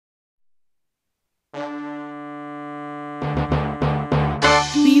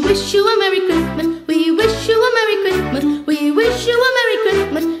wish you a Merry Christmas. We wish you a Merry Christmas. We wish you a Merry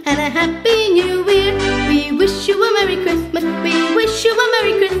Christmas and a Happy New Year. We wish you a Merry Christmas. We wish you a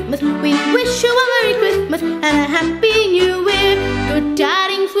Merry Christmas. We wish you a Merry Christmas and a Happy New Year. Good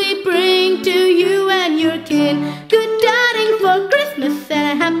tidings we bring to you and your kin. Good tidings for Christmas and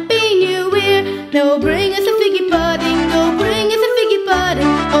a Happy New Year. Now bring us a figgy pudding. Oh, bring us a figgy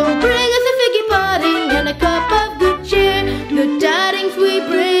pudding. Oh, bring us a figgy pudding and a cup of good cheer. Good tidings we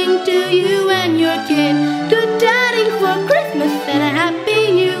bring to you and your kin. Good tidings for Christmas and a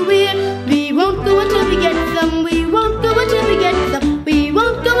Happy New Year. We won't go until we get some. We won't go until we get some. We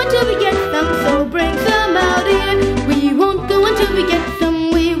won't go until we get some. So bring some out here. We won't go until we get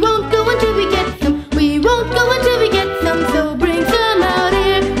some. We won't go until we get some. We won't go until we get some. So bring some out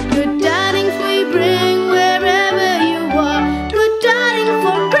here. Good tidings we bring wherever you are. Good tidings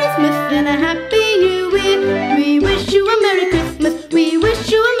for Christmas and a Happy New Year. We wish you a Merry Christmas. We wish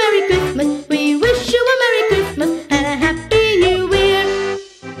you a Merry Christmas. We wish you a Merry Christmas and a Happy New Year.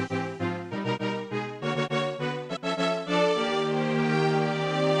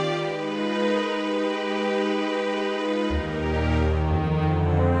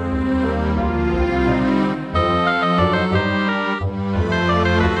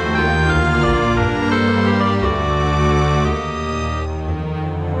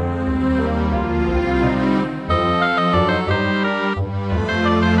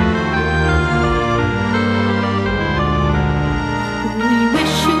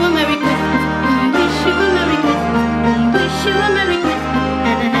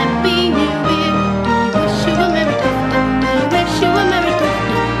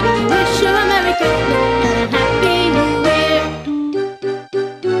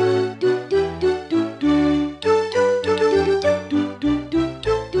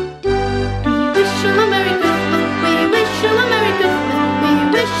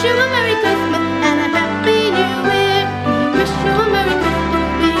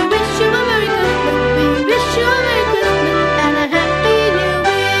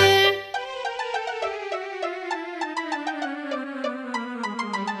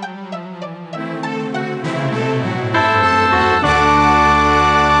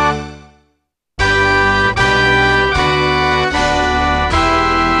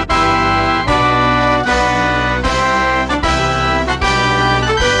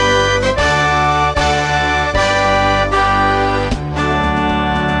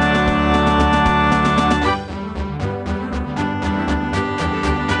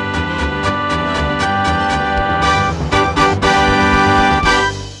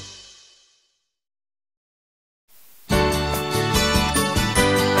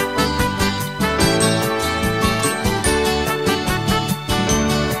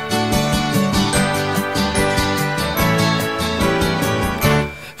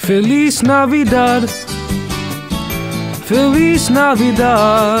 Feliz Navidad, Feliz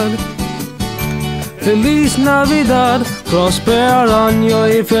Navidad, Feliz Navidad, prospero año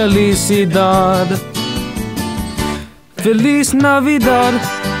y felicidad. Feliz Navidad,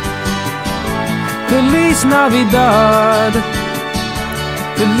 Feliz Navidad,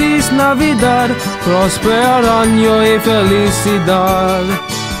 Feliz Navidad, prospero año y felicidad.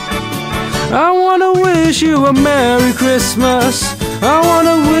 I wanna wish you a Merry Christmas. I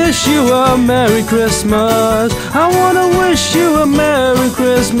wanna wish you a Merry Christmas. I wanna wish you a Merry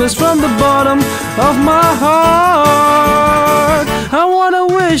Christmas from the bottom of my heart. I wanna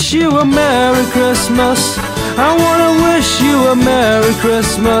wish you a Merry Christmas. I wanna wish you a Merry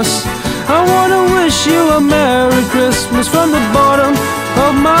Christmas. I wanna wish you a Merry Christmas from the bottom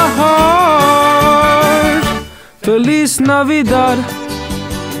of my heart. Feliz Navidad,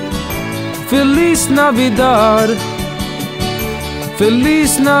 Feliz Navidad,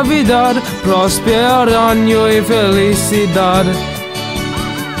 Feliz Navidad, prospero año y felicidad.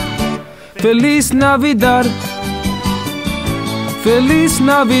 Feliz Navidad, Feliz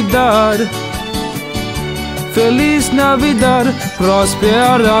Navidad, Feliz Navidad,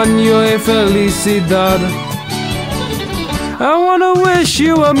 prospero año y felicidad. I wanna wish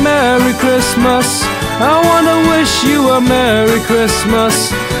you a Merry Christmas. I wanna wish you a Merry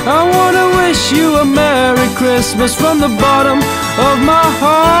Christmas. I wanna wish you a Merry Christmas from the bottom of my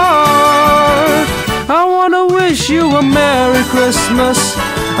heart. I wanna wish you a Merry Christmas.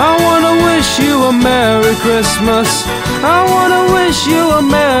 I wanna wish you a Merry Christmas. I wanna wish you a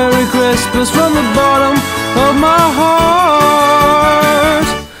Merry Christmas from the bottom of my heart.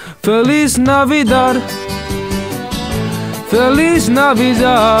 Feliz Navidad, Feliz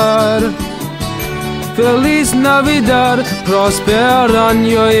Navidad, Feliz Navidad, prospero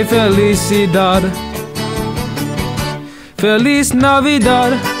año y felicidad. Feliz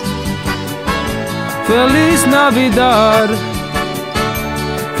Navidad, Feliz Navidad.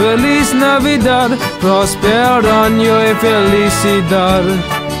 Feliz Navidad, prosper año y felicidad.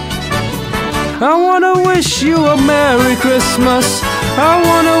 I wanna wish you a Merry Christmas. I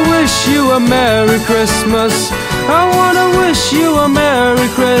wanna wish you a Merry Christmas. I wanna wish you a Merry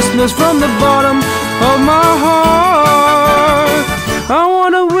Christmas from the bottom of my heart. I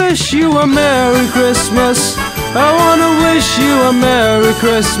wanna wish you a Merry Christmas. I wanna wish you a Merry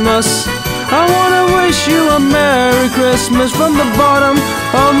Christmas. I wanna wish you a Merry Christmas from the bottom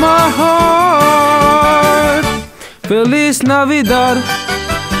of my heart. Feliz Navidad.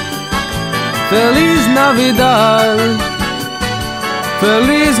 Feliz Navidad.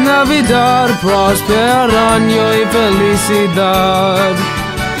 Feliz Navidad, prosper año y felicidad.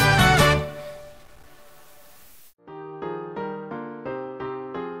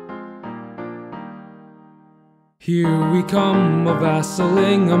 Here we come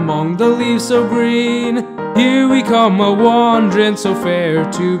a-vassailing among the leaves so green. Here we come a-wandering so fair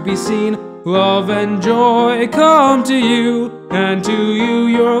to be seen. Love and joy come to you, and to you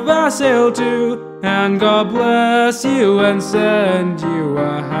your vassal too. And God bless you and send you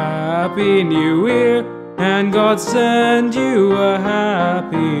a happy new year. And God send you a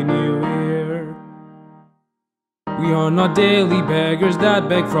happy new year. We are not daily beggars that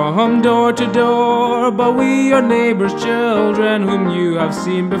beg from door to door, but we are neighbors' children whom you have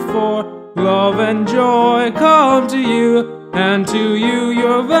seen before. Love and joy come to you, and to you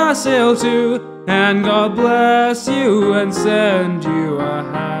your vassal too. And God bless you and send you a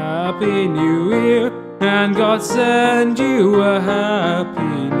happy new year. And God send you a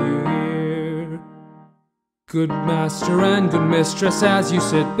happy new year. Good master and good mistress, as you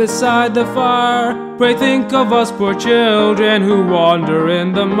sit beside the fire, pray think of us poor children who wander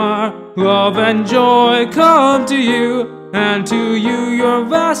in the mire. Love and joy come to you, and to you your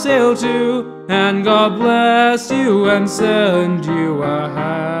vassal too. And God bless you and send you a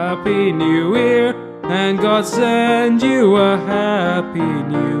happy new year. And God send you a happy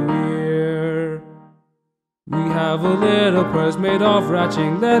new year. We have a little purse made of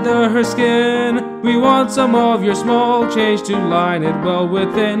ratching leather skin. We want some of your small change to line it well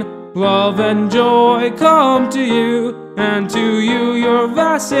within. Love and joy come to you, and to you your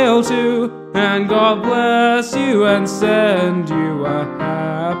vassal too. And God bless you and send you a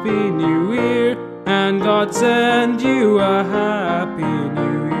happy new year. And God send you a happy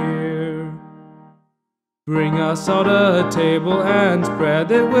new year. Bring us out a table and spread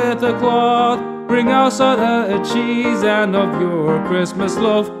it with a cloth. Bring us out a cheese and of your Christmas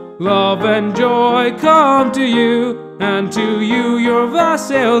loaf. Love and joy come to you, and to you your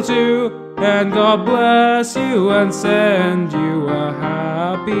vassal too. And God bless you and send you a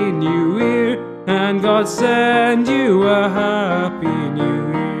happy new year. And God send you a happy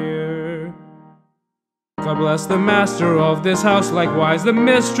new year. God bless the master of this house, likewise the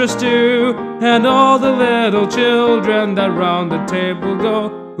mistress too, and all the little children that round the table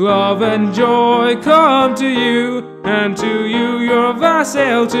go. Love and joy come to you, and to you your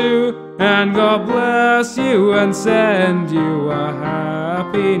vassal too. And God bless you and send you a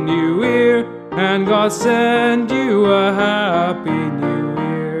happy new year. And God send you a happy new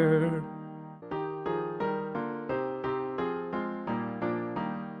year.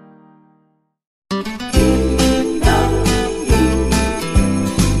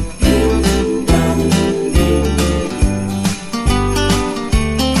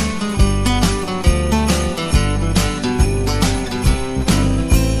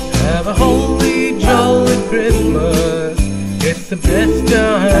 Have a holy, jolly Christmas. It's the best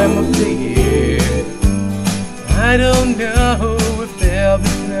time of the year. I don't know if there'll be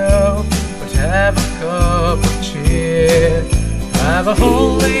snow, but have a cup of cheer. Have a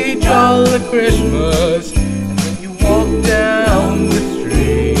holy, jolly Christmas. And when you walk down the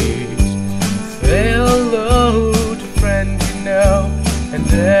street, say hello to friends you know and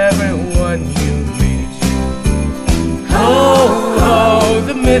everyone you meet. Ho, ho,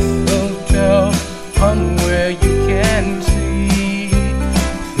 the mistletoe hung where you can see.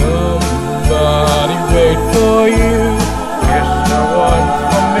 Somebody wait for you, here's no one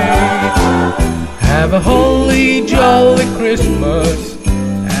for me. Have a holy, jolly Christmas,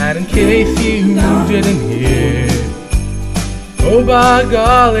 and in case you didn't hear, oh by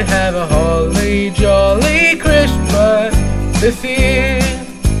golly, have a holy, jolly Christmas this year.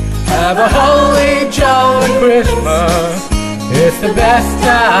 Have a holy, jolly Christmas. It's the best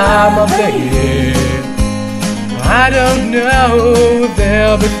time of the year. I don't know if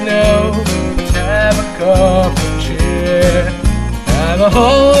there'll be snow, but have a cup of cheer. Have a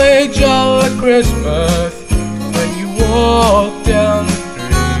holy, jolly Christmas. When you walk down the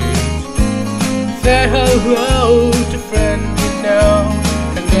street, say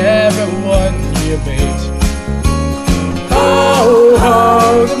your mate. Ho,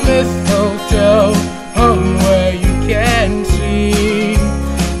 ho, the mistletoe hung where you can see.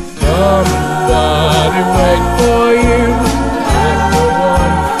 Somebody wait for you, have the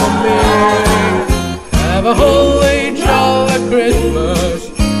one for me. Have a holy jolly Christmas,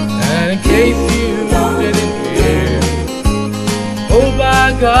 and in case you didn't hear, oh by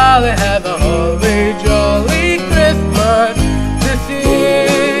golly, have a holy jolly Christmas this year.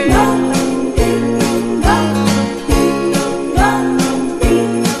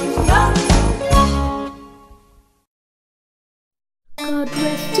 God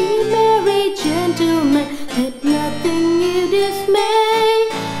rest ye merry gentlemen, let nothing you dismay.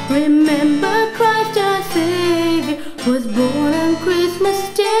 Remember Christ our Savior was born on Christmas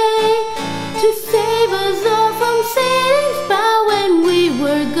Day, to save us all from Satan's power when we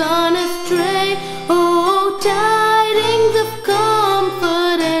were gone astray. Oh, tidings of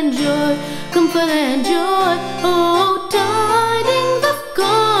comfort and joy, comfort and joy. Oh, tidings of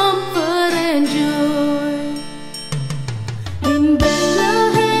comfort and joy. In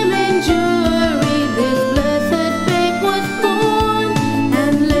Bethlehem in Jewry this blessed babe was born,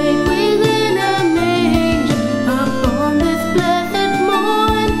 and laid within a manger upon this blessed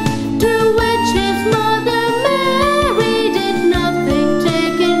morn, to which his mother Mary did nothing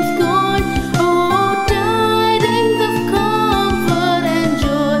take in scorn. Oh, tidings of comfort and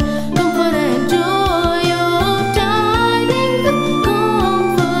joy, comfort and joy. Oh, tidings of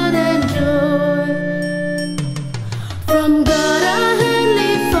comfort and joy. From God our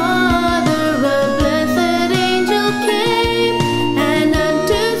heavenly Father a blessed angel came, and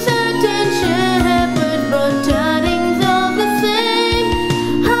unto certain shepherds brought tidings all the same,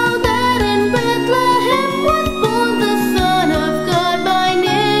 how that in Bethlehem was born the Son of God by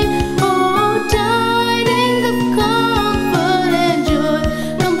name. Oh, tidings of comfort and joy,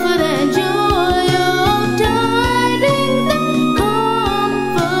 comfort and joy. Oh, tidings of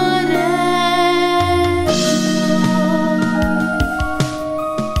comfort and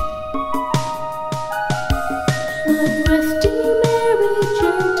God rest ye merry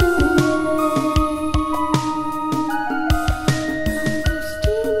gentlemen, God rest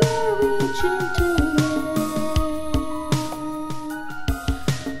ye merry gentlemen,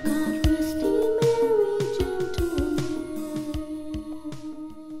 God rest ye merry gentlemen.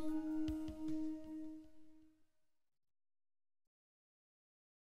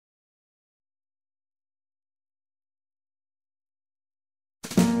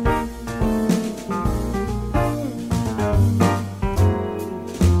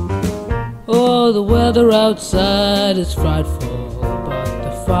 Oh, the weather outside is frightful, but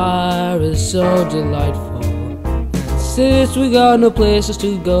the fire is so delightful. And since we got no places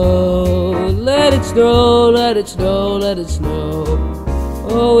to go, let it snow, let it snow, let it snow.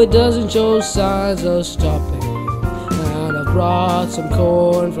 Oh, it doesn't show signs of stopping, and I brought some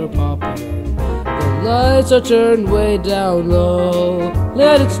corn for popping. The lights are turned way down low.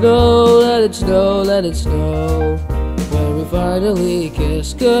 Let it snow, let it snow, let it snow. When we finally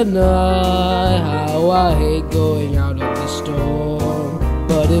kiss goodnight, how I hate going out of the storm.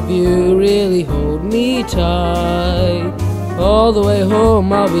 But if you really hold me tight, all the way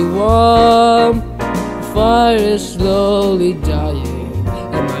home I'll be warm. The fire is slowly dying,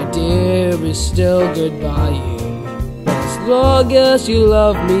 and my dear is still goodbying. As long as you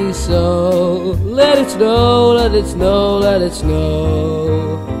love me so, let it snow, let it snow, let it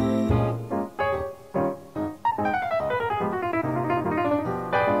snow.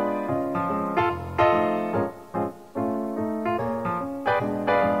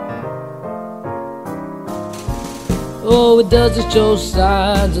 Oh, it doesn't show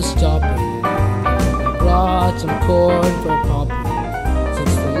signs of stopping. I brought some corn for popping,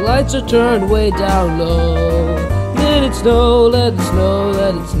 since the lights are turned way down low. Let it snow, let it snow,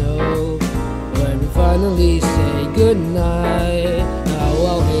 let it snow. When we finally say goodnight, how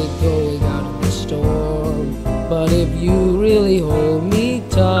I'll hate going out in the storm. But if you really hold me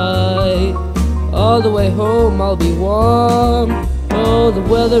tight, all the way home I'll be warm. Oh, the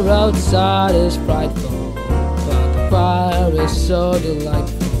weather outside is frightful, fire is so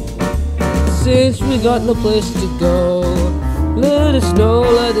delightful. Since we got no place to go, let it snow,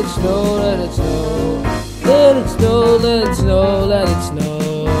 let it snow, let it snow. Let it snow, let it snow, let it snow.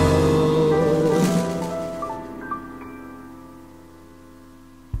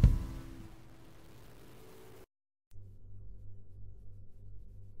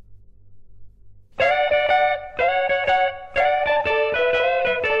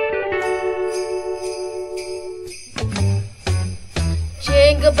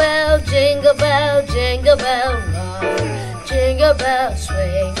 Jingle bell, jingle bell rock. Jingle bell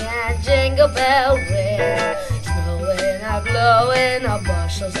swing and jingle bell ring. Snowing and blowing our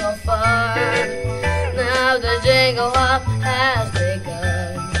bushels of fun. Now the jingle hop has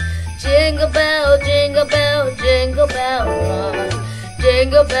begun. Jingle bell, jingle bell, jingle bell rock.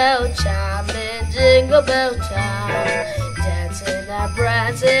 Jingle bell chime in jingle bell time. Dancing and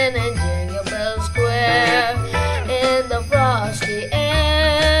prancing in Jingle Bell Square. In the frosty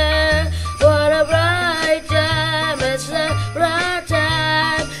air. What a bright time, it's the right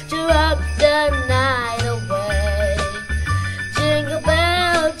time to rock the night away. Jingle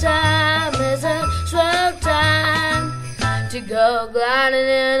bell time is a swell time to go gliding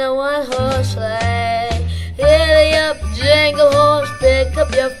in a one-horse sleigh. Giddy up, jingle horse, pick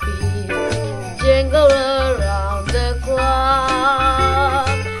up your feet. Jingle around the clock.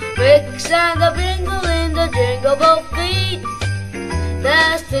 Mix and a bingle in the jingle bell feet.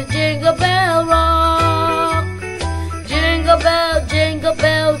 That's the jingle bell rock. Jingle bell, jingle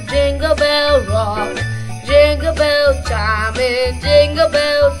bell, jingle bell rock. Jingle bell time in Jingle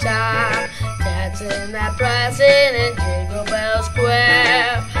Bell time. Dancing and prancing in Jingle Bell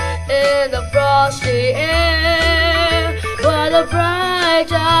Square. In the frosty air. What a bright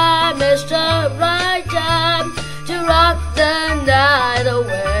time, it's the right time to rock the night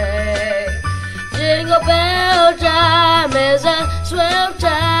away. Jingle bell time is a swell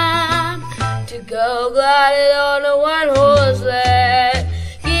time to go gliding on a one-horse sleigh.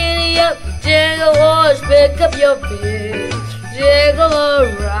 Giddy up, jingle horse, pick up your feet. Jingle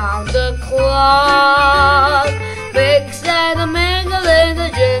around the clock. Mix and a mingle in the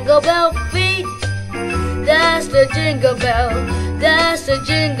jingle bell feet. That's the jingle bell, that's the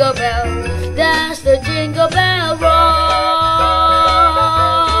jingle bell, that's the jingle bell rock.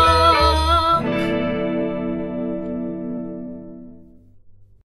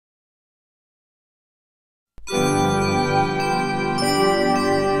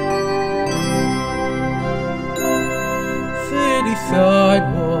 City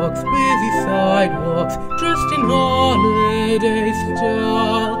sidewalks, busy sidewalks, dressed in holiday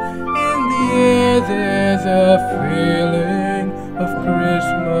style. In the air there's a feeling of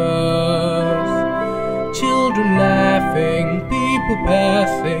Christmas. Children laughing, people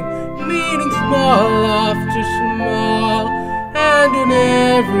passing, meeting smile after smile. And on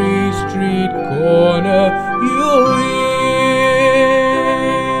every street corner you'll hear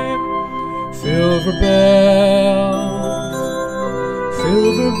silver bells,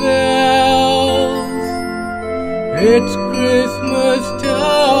 silver bells. It's Christmas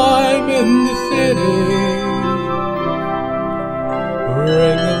time in the city.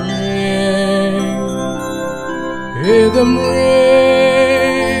 Ring-a-ling, hear them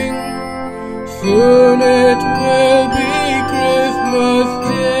ring. Soon it will be Christmas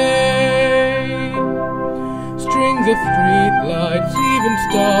Day. Strings of street lights, even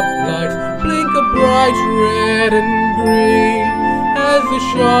stoplights, blink a bright red and green as the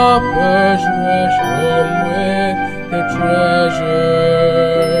shoppers rush home with their treasures.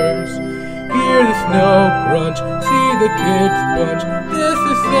 Hear the snow crunch, see the kids bunch. This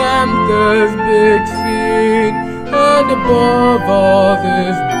is Santa's big scene, and above all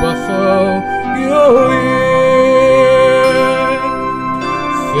this bustle, you'll hear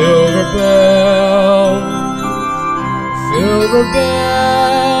silver bells, silver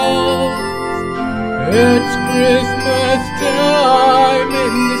bells. It's Christmas time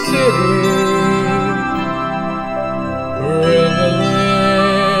in the city. Ring-a-ling,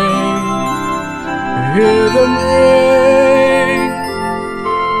 hear them ring.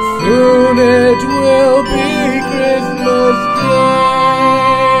 Soon it will be Christmas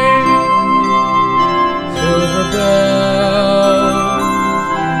Day. Silver bells,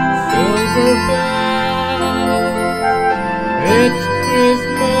 silver bells. It's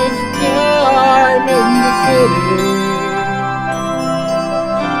Christmas time in the city.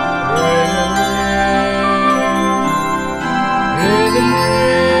 Ring-a-ling, hear them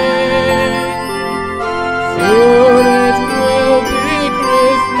ring. Soon it will be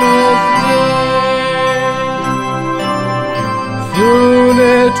Christmas Day. Soon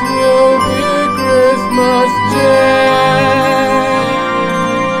it will be Christmas Day.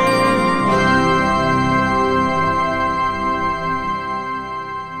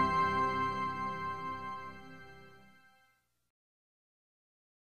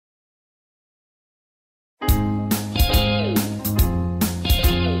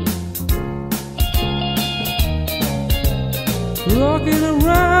 Rocking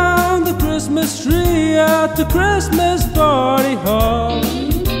around the Christmas tree at the Christmas party hall.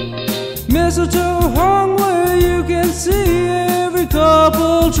 Mistletoe hung where you can see every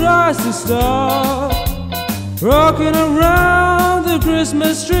couple tries to stop. Rocking around the the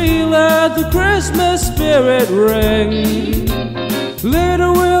Christmas tree, let the Christmas spirit ring.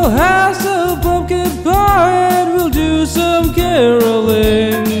 Later we'll have some pumpkin pie and we'll do some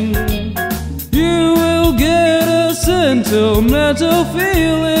caroling. You will get a sentimental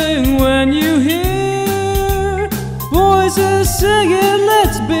feeling when you hear voices singing,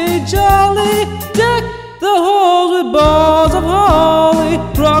 let's be jolly. Deck the halls with balls of holly,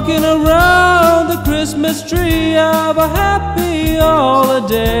 rocking around the Christmas tree. Have a happy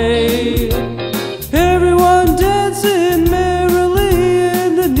holiday. Everyone dancing merrily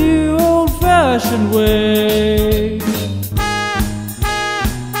in the new old-fashioned way.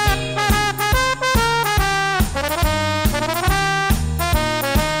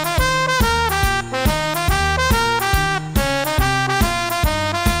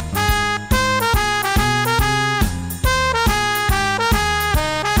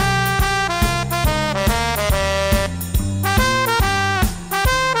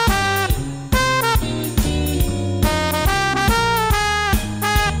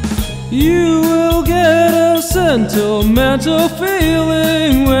 You will get a sentimental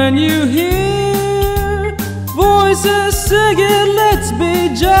feeling when you hear voices singing, let's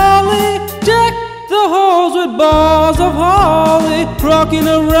be jolly. Deck the halls with balls of holly, rocking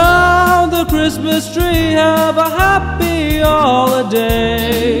around the Christmas tree. Have a happy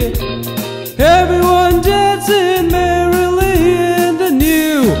holiday. Everyone dancing merrily in the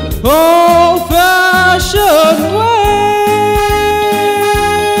new old-fashioned way.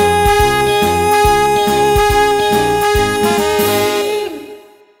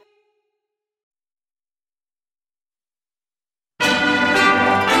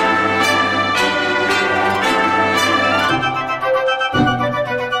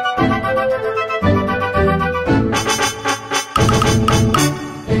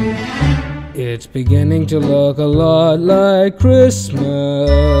 It's beginning to look a lot like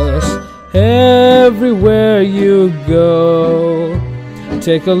Christmas everywhere you go.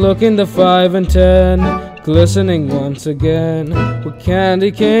 Take a look in the 5 and 10, glistening once again with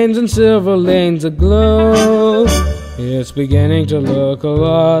candy canes and silver lanes aglow. It's beginning to look a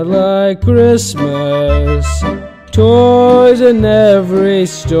lot like Christmas, toys in every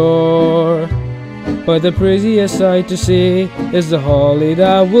store. But the prettiest sight to see is the holly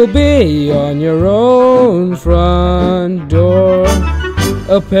that will be on your own front door.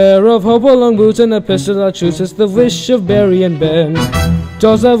 A pair of hope-along boots and a pistol that shoots is the wish of Barry and Ben.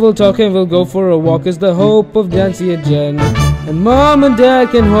 Dolls that will talk and will go for a walk is the hope of Nancy and Jen. And Mom and Dad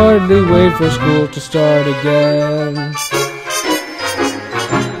can hardly wait for school to start again.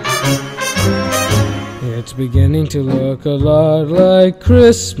 It's beginning to look a lot like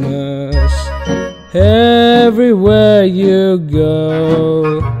Christmas everywhere you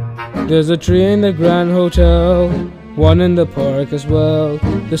go. There's a tree in the Grand Hotel, one in the park as well,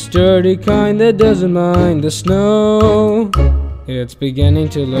 the sturdy kind that doesn't mind the snow. It's beginning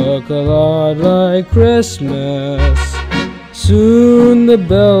to look a lot like Christmas. Soon the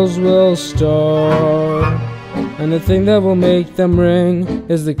bells will start, and the thing that will make them ring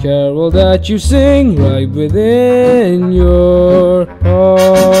is the carol that you sing right within your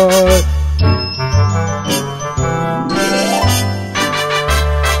heart.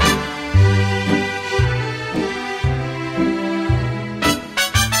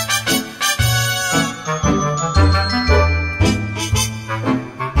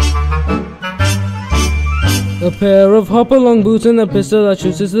 A pair of hop-along boots and a pistol that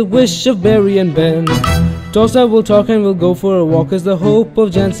shoots is the wish of Barry and Ben. Dolls that will talk and will go for a walk is the hope of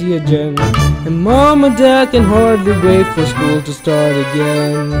Jancy and Jen. And Mom and Dad can hardly wait for school to start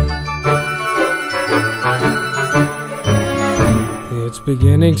again. It's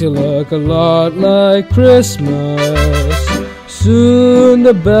beginning to look a lot like Christmas. Soon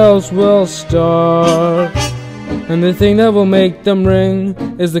the bells will start, and the thing that will make them ring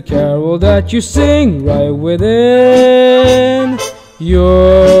is the carol that you sing right within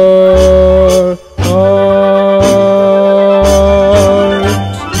your heart.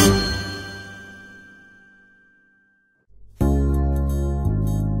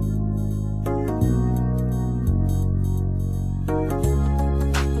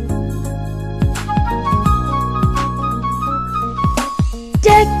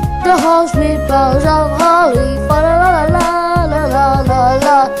 Deck the halls with boughs of holly, fa la la la la la la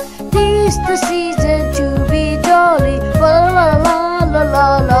la. Tis the season to be jolly, fa la la la la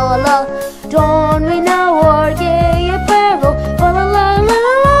la la. Don we now our gay apparel, fa la la la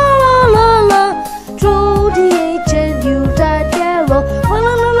la la la. Throw the ancient Yuletide carol, fa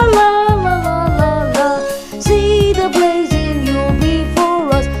la la la la la la la. See the blazing Yule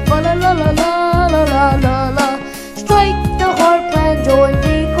before us, fa la la la la la la la. Strike the harp and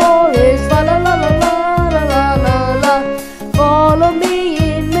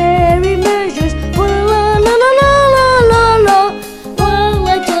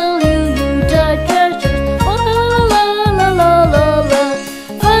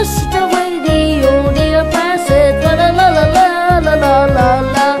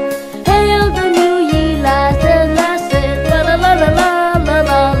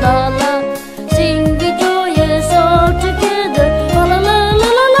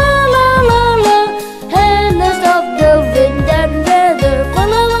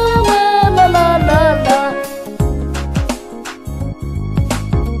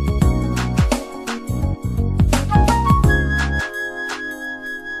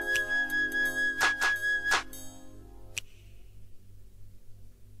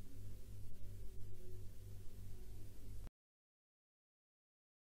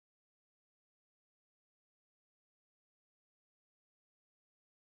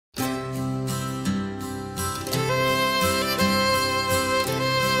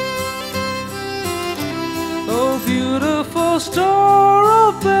beautiful star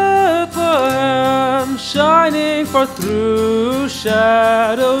of Bethlehem, shining far through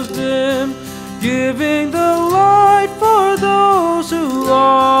shadows dim, giving the light for those who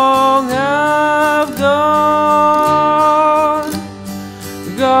long have gone,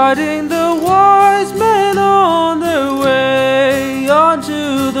 guiding the wise men on their way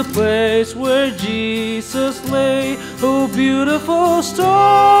unto the place where Jesus lay. Oh, beautiful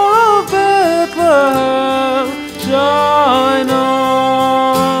star of Bethlehem, shine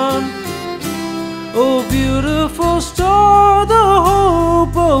on. Oh, beautiful star, the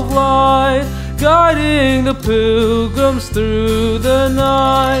hope of light, guiding the pilgrims through the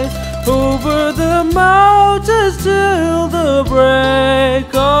night, over the mountains till the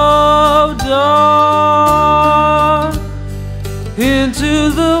break of dawn, into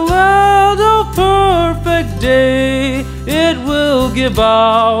the land of perfect day. It will give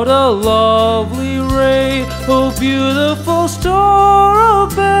out a lovely ray. Oh, beautiful star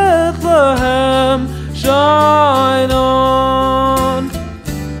of Bethlehem, shine on.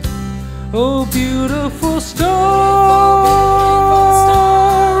 Oh, beautiful star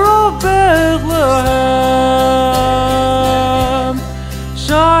of Bethlehem,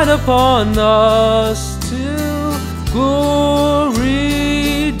 shine upon us till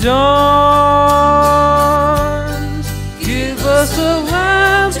glory dawns. Give us a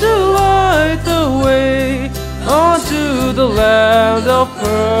lamp to light the way onto the land of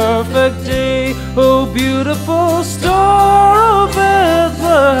perfect day. Oh, beautiful star of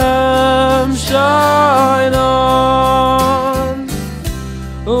Bethlehem, shine on.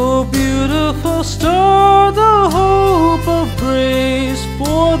 Oh, beautiful star, the hope of grace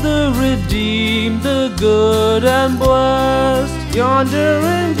for the redeemed, the good and blessed, yonder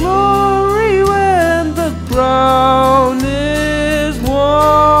in glory when the crown is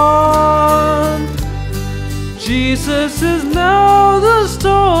won. Jesus is now the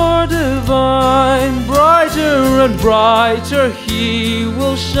star divine, brighter and brighter he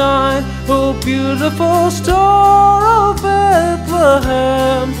will shine. Oh, beautiful star of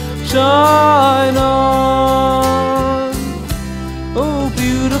Bethlehem, shine on. Oh,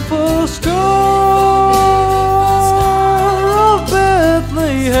 beautiful star of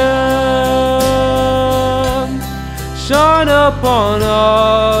Bethlehem, shine upon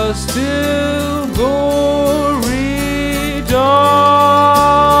us till glory dawns.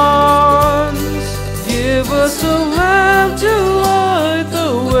 Give us a lamp to light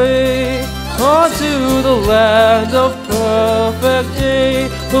the way onto the land of perfect day.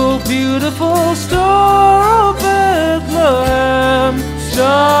 Oh, beautiful star of Bethlehem,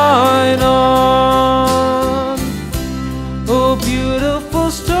 shine on. Oh, beautiful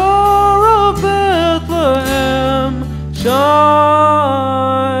star of Bethlehem, shine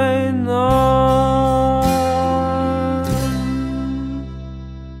on.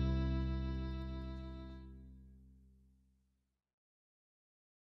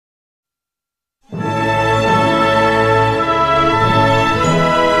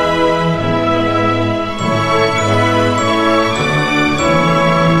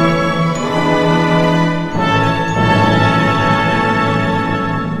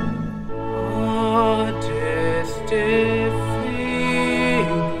 Death defeated,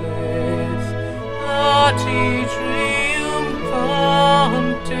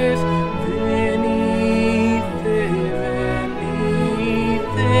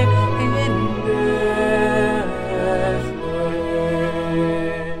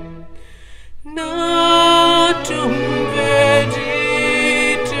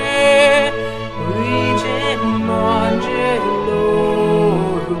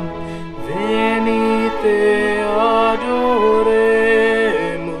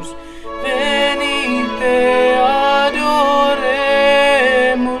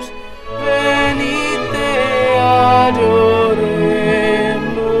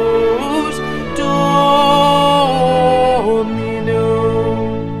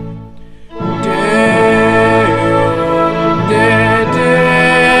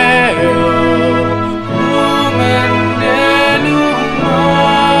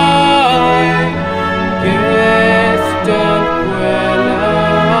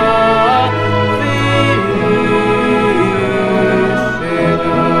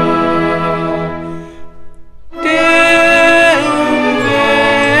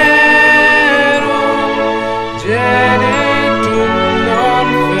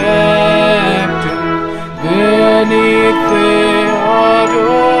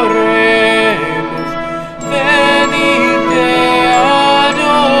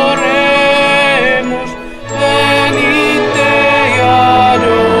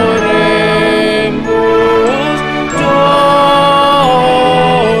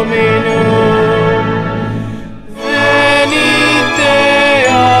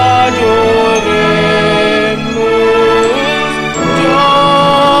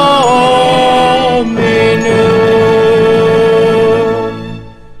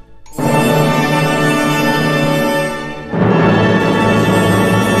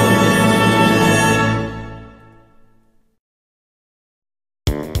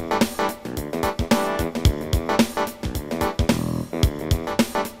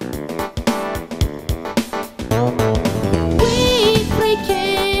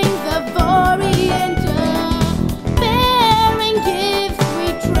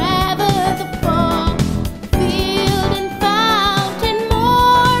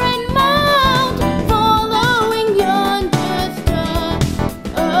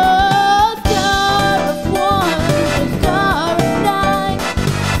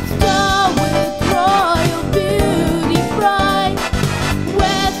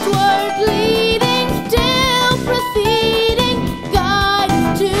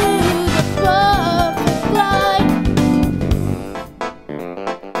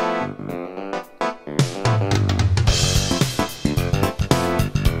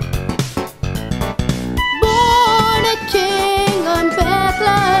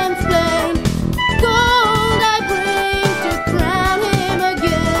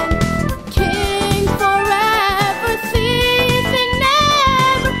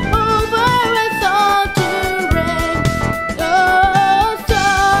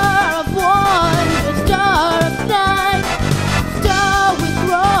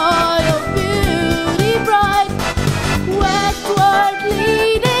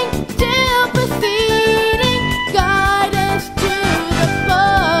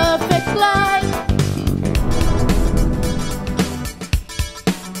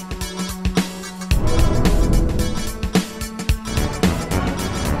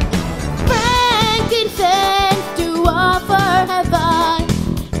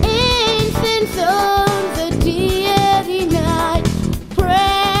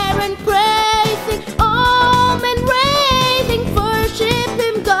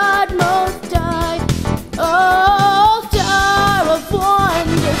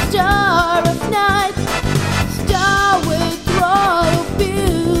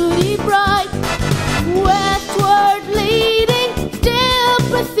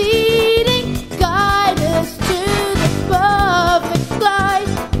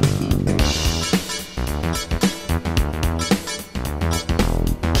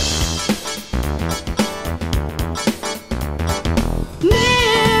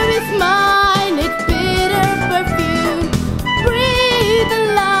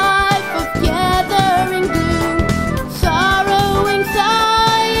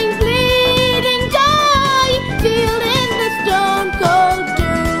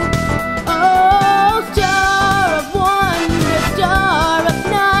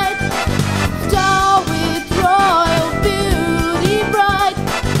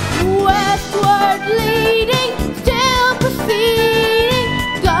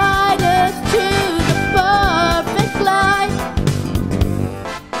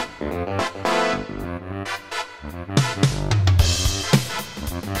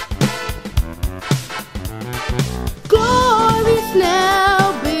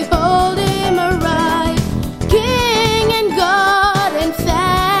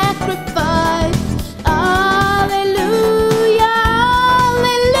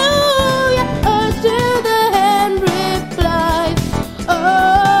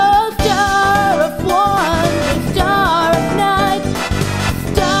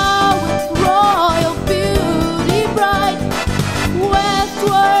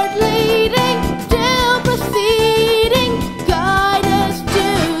 Upward leading, still proceeding, guide us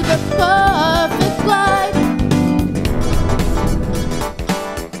to the perfect life.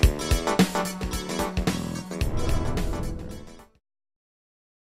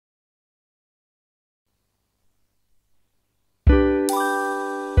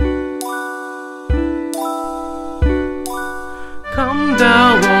 Come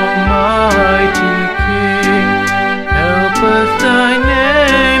thou almighty King, help us thy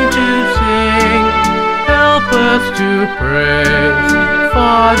name to sing, help us to praise,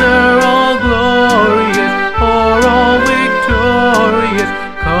 Father all glorious, o'er all victorious,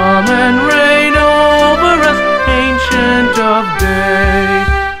 come and reign over us, ancient of days.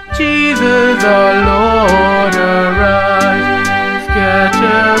 Jesus our Lord, arise,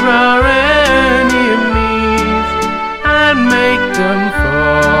 scatter our enemies, and make them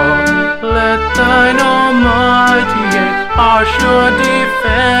fall. Let thine almighty aid our sure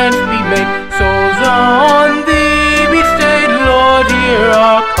defense be made. Souls on thee be stayed, Lord, hear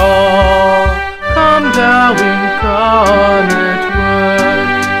our call. Come thou incarnate word,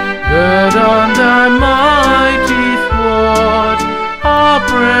 gird on thy mighty sword, our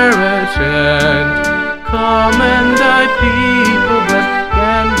prayer attend. Come and thy people bless,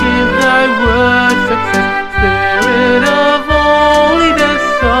 and give thy word success. Spirit of holiness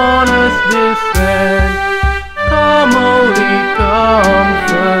on us descend. Come, Holy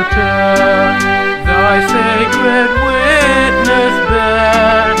Comforter, thy sacred witness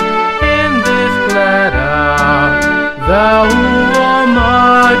bear in this glad hour. Thou who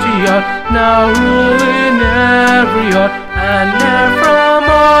almighty art, now rule in every heart, and ne'er from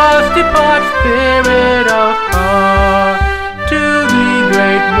us depart, Spirit of power. To thee,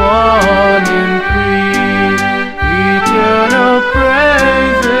 great one in three, eternal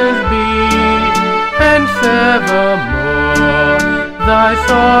praises be, hence evermore. Thy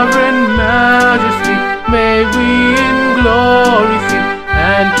sovereign majesty may we in glory see,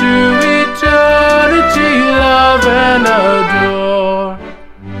 and to eternity love and adore.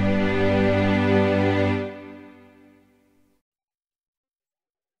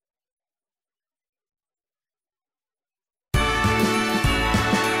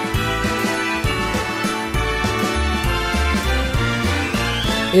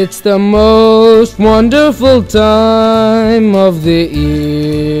 It's the most wonderful time of the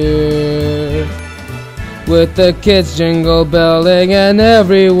year, with the kids jingle belling and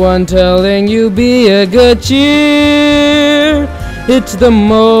everyone telling you be a good cheer. It's the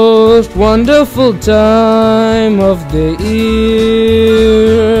most wonderful time of the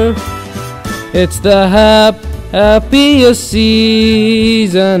year. It's the happiest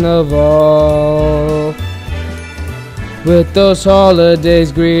season of all, with those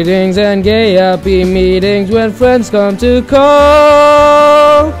holidays, greetings, and gay happy meetings when friends come to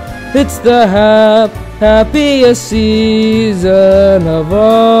call. It's the happiest season of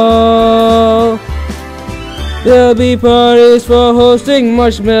all. There'll be parties for hosting,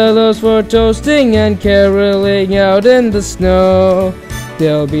 marshmallows for toasting, and caroling out in the snow.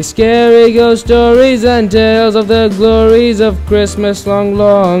 There'll be scary ghost stories and tales of the glories of Christmas long,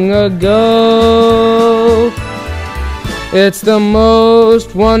 long ago. It's the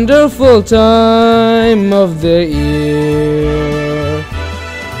most wonderful time of the year.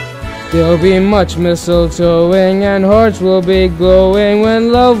 There'll be much mistletoeing and hearts will be glowing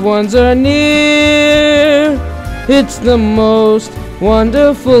when loved ones are near. It's the most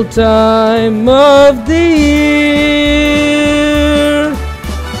wonderful time of the year.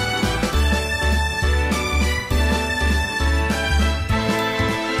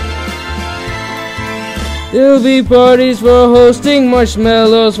 There'll be parties for hosting,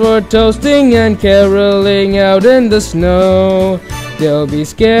 marshmallows for toasting, and caroling out in the snow. There'll be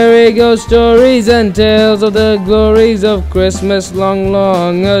scary ghost stories and tales of the glories of Christmas long,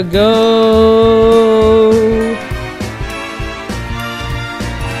 long ago.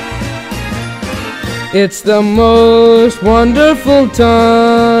 It's the most wonderful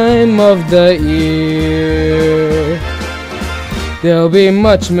time of the year. There'll be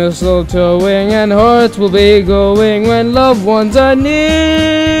much mistletoeing and hearts will be glowing when loved ones are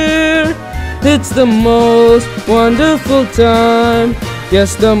near. It's the most wonderful time,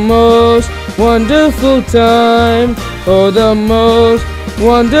 yes, the most wonderful time, oh, the most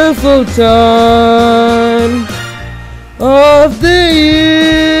wonderful time of the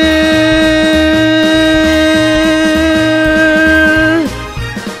year.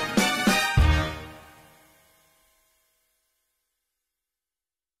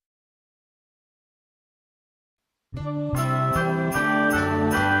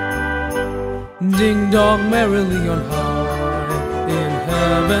 Ding dong merrily on high, in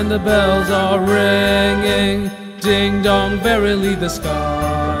and the bells are ringing. Ding dong, verily the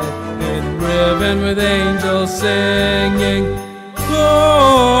sky is riven with angels singing.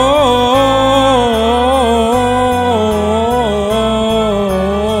 Gloria,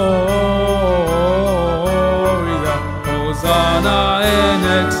 Hosanna in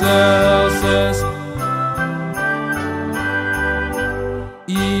excelsis.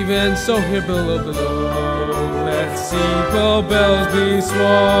 Even so here below, let steeple bells be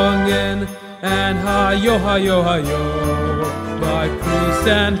swung in, and hi-yo, hi-yo, hi-yo, by priest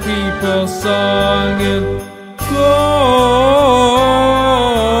and people sung in. Gloria,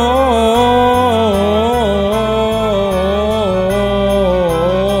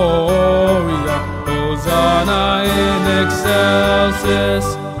 Hosanna in excelsis.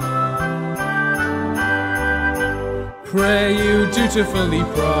 Pray you dutifully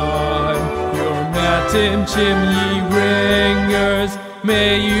prime your matin chimney ringers.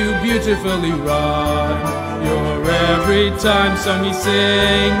 May you beautifully rhyme your every time songy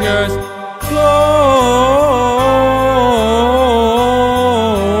singers.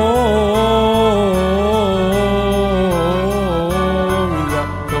 Gloria,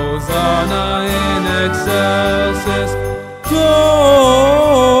 Hosanna in excelsis. Gloria,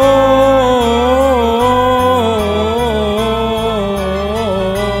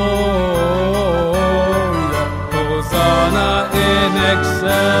 Hosanna in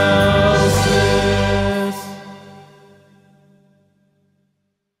excelsis.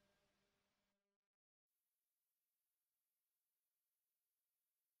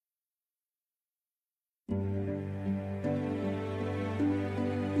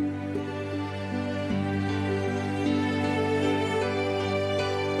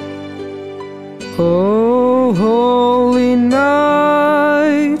 Oh, holy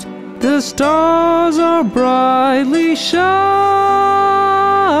night, the stars are brightly shining.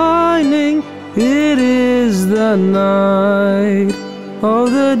 It is the night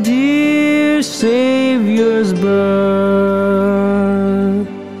of the dear Savior's birth.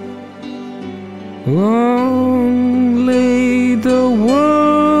 Long lay the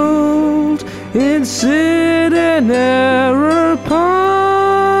world in sin and error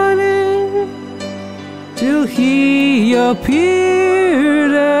pining, till he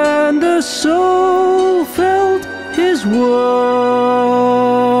appeared and the soul felt his worth.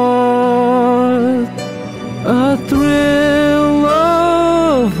 A thrill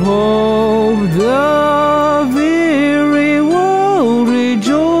of hope, the weary world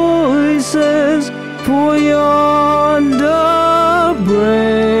rejoices, for yonder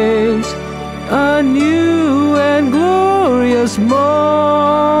breaks a new and glorious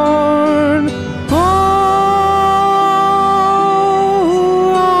morn.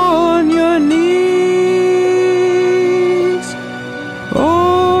 On your knees,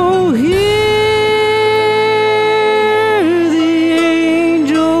 oh, hear the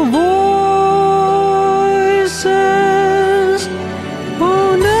angel voices.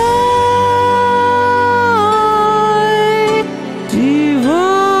 Oh, night divine,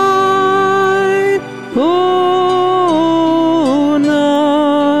 oh,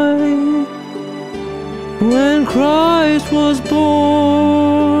 night when Christ was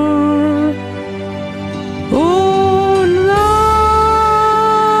born. Oh,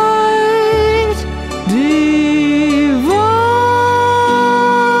 night divine,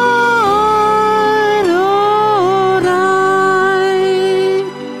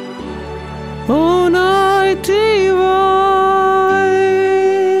 oh, night divine,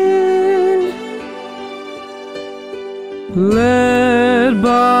 led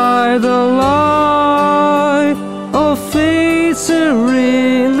by the light of faith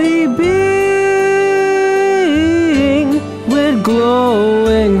serenely being, with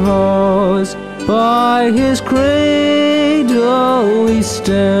glowing hearts by his cradle we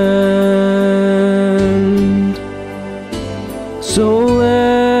stand. So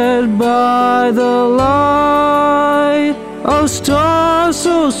led by the light of stars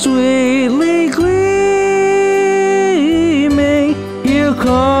so sweetly gleaming, here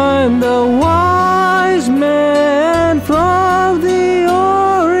come the wise men from the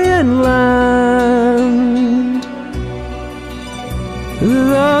Orient land.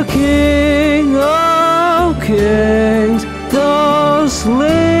 The King of Kings, thus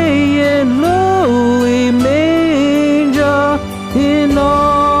lay in lowly manger, in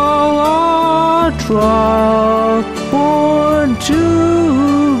all our trial, born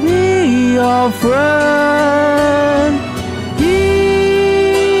to be our friend. He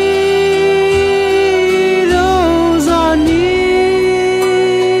knows our need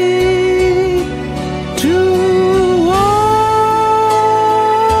to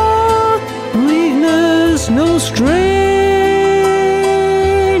walk no stranger.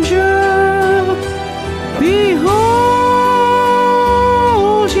 Behold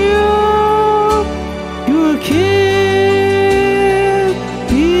you, your King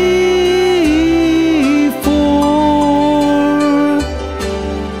before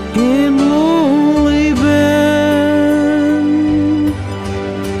him lonely bend.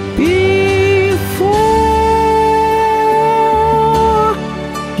 Before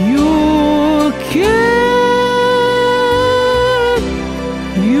your King,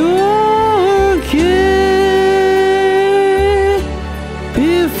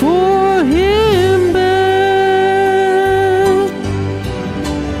 before him bend.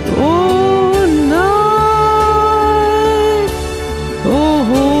 Oh night, oh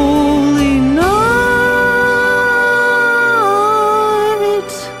holy night,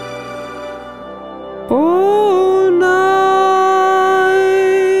 oh night,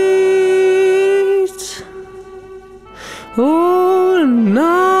 oh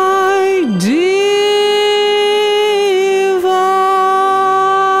night divine.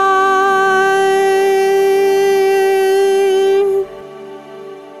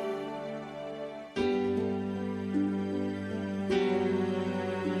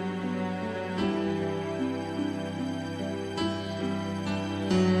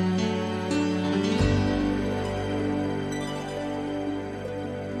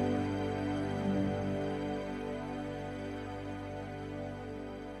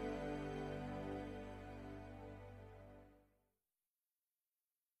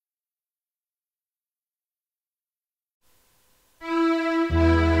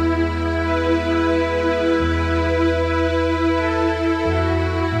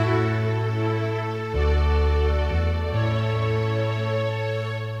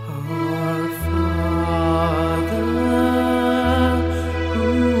 Our Father, who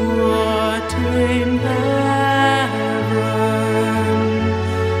art in heaven,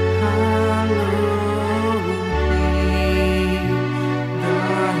 hallowed be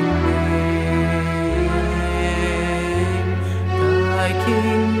thy name. Thy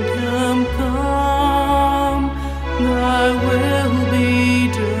kingdom come, thy will be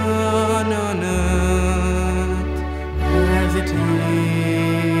done on earth as it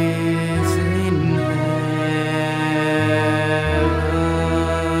is in heaven.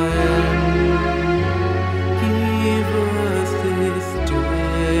 Give us this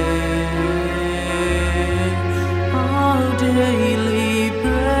day our daily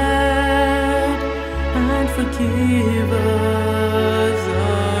bread, and forgive us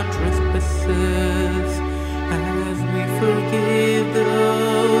our trespasses, as we forgive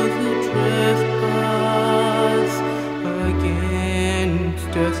those who trespass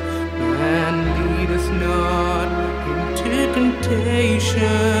against us. And lead us not into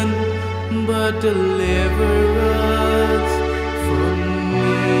temptation, but deliver us from evil.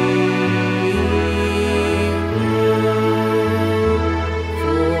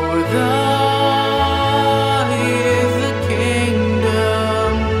 For thine is the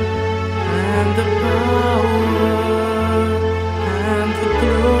kingdom, and the power, and the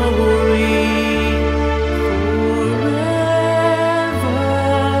glory, forever.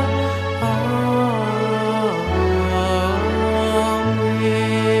 Amen.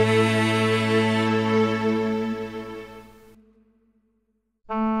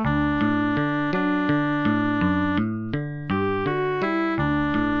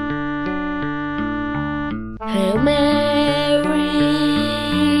 Hail Mary,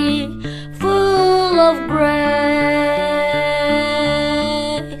 full of grace,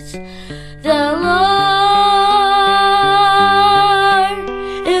 the Lord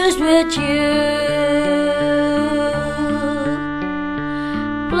is with you.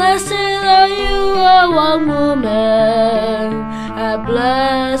 Blessed are you among women, and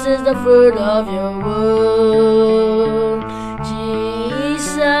blessed is the fruit of your womb,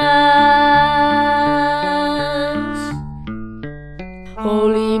 Jesus.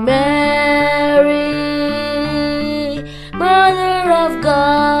 Holy Mary, Mother of God,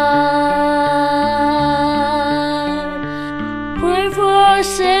 pray for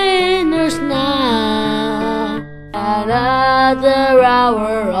sinners now and at the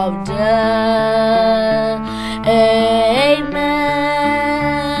hour of death. Amen.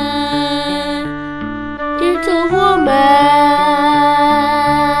 Little woman,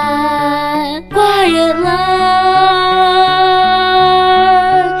 quiet light,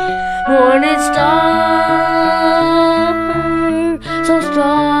 morning star, so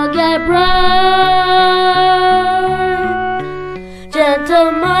strong and bright,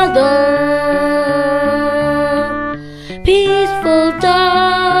 gentle mother, peaceful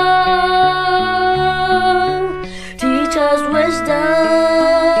dark.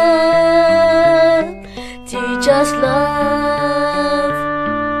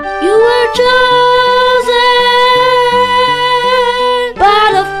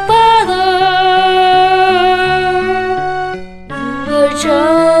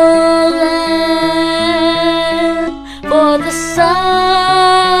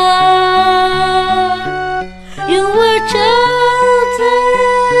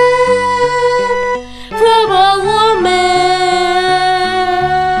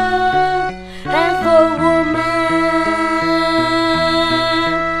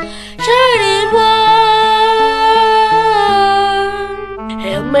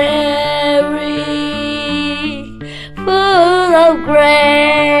 Mary, full of grace.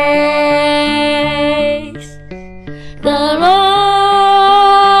 The Lord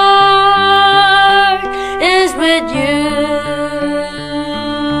is with you.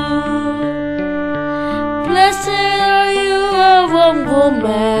 Blessed are you among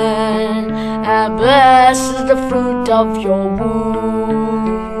women, and blessed is the fruit of your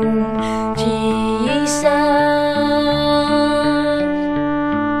womb, Jesus.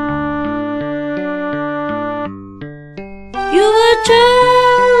 You were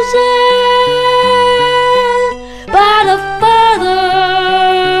chosen by the Father.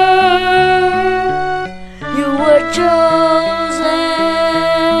 You were chosen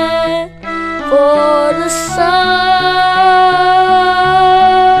for the Son.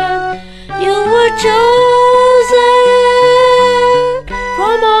 You were chosen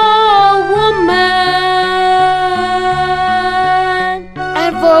from all women,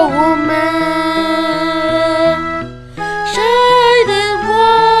 and for women shining one.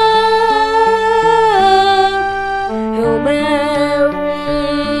 Hail Mary,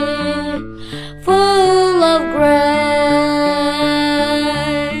 full of grace.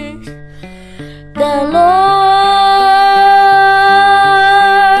 The Lord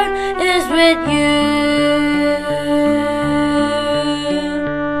is with you.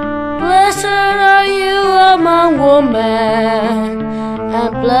 Blessed are you among women,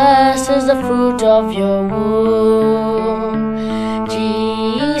 and blessed is the fruit of your womb,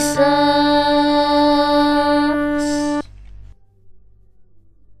 Jesus.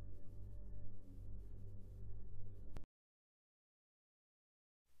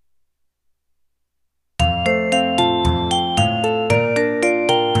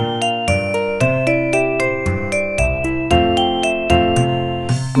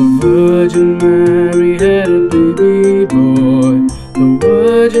 The Virgin Mary had a baby boy. The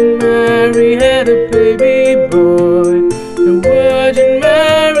Virgin Mary had a baby boy. The Virgin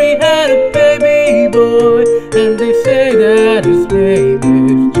Mary had a baby boy, and they say that his name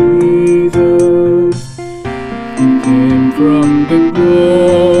is Jesus. He came from the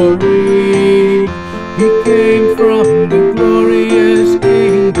glory. He came from the glorious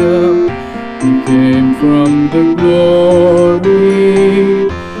kingdom. He came from the glory.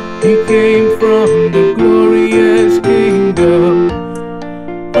 He came from the glorious kingdom.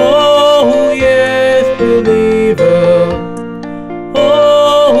 Oh yes, believer.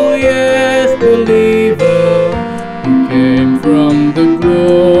 Oh yes, believer. He came from the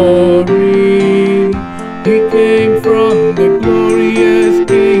glory. He came from the glorious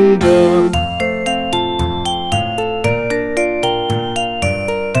kingdom.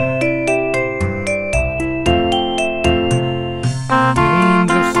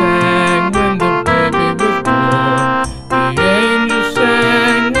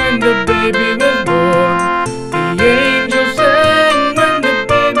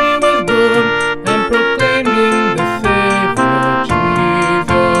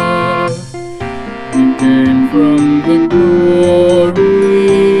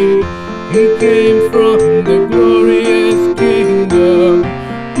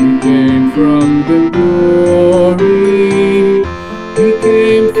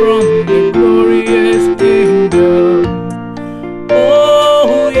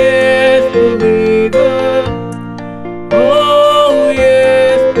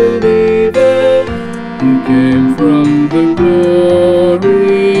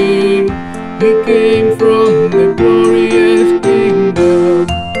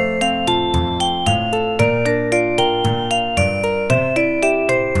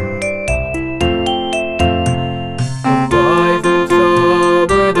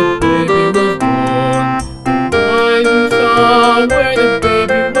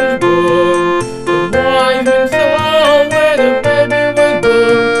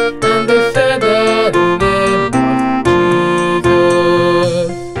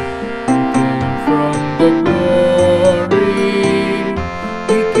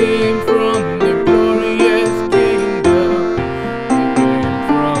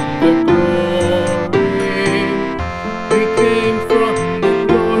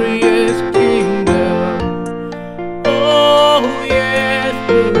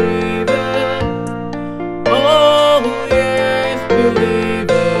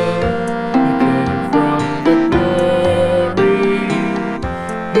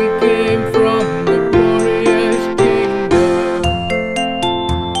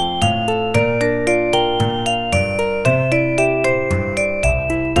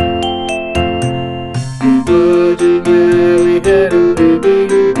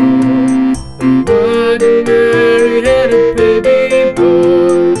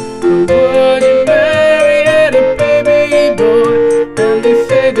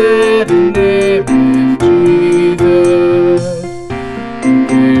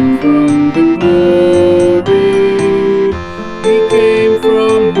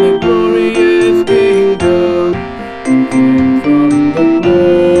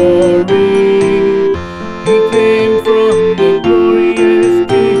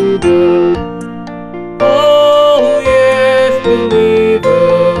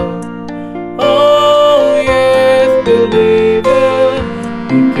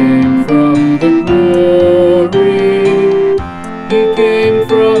 He came from the glory. He came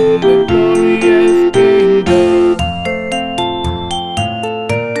from the glorious kingdom.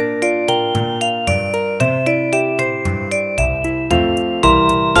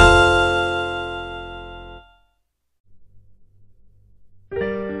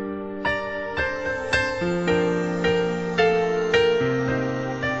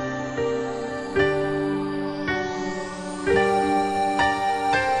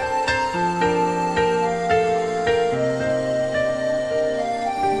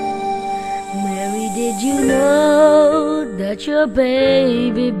 Mary, did you know that your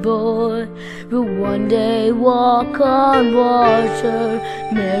baby boy will one day walk on water?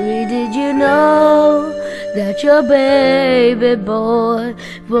 Mary, did you know that your baby boy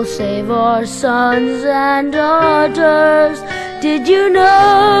will save our sons and daughters? Did you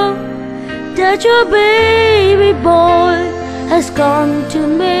know that your baby boy has come to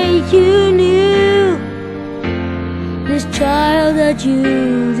make you new? This child that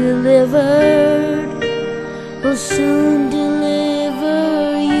you delivered will soon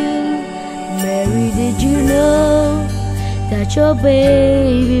deliver you. Mary, did you know that your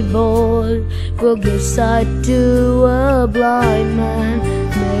baby boy will give sight to a blind man?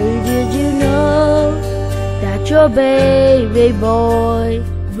 Mary, did you know that your baby boy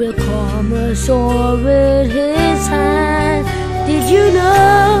will calm a storm with his hand? Did you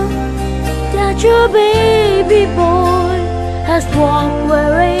know that your baby boy has walked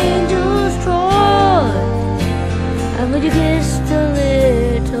where angels trod? And when you kissed a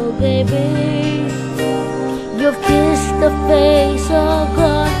little baby, you've kissed the face of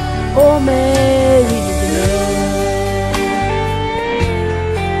God. Oh, Mary, did you know?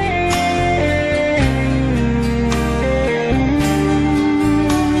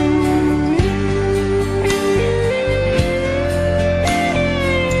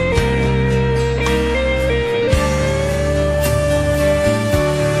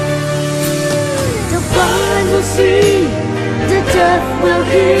 See, the deaf will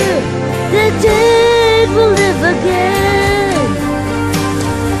hear, the dead will live again,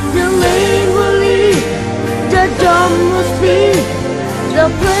 the lame will lead, the dumb will speak, the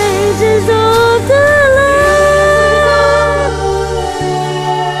praises of the Lamb.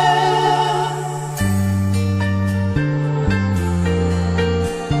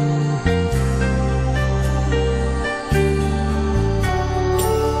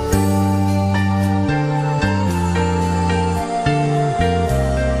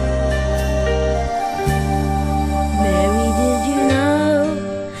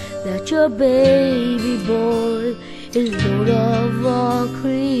 Your baby boy is Lord of all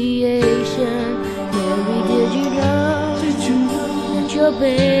creation. Mary, did you know that your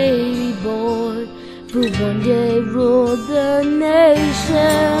baby boy will one day rule the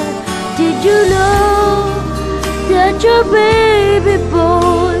nation? Did you know that your baby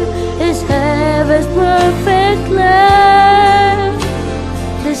boy is heaven's perfect lamb?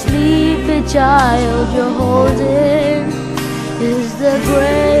 The sleepy child you're holding is the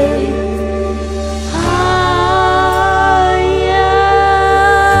great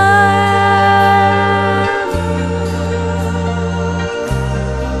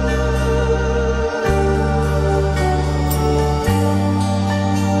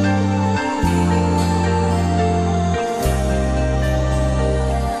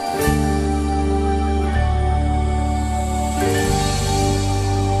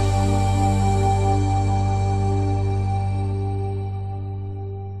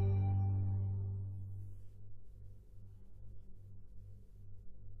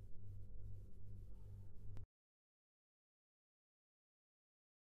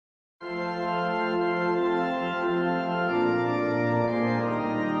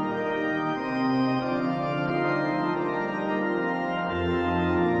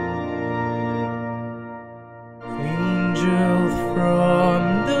Angels from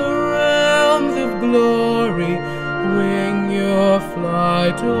the realms of glory, wing your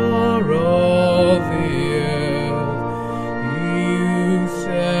flight o'er all the earth. You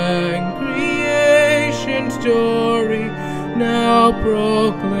sang creation's story, now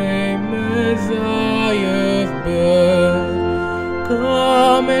proclaim Messiah's birth.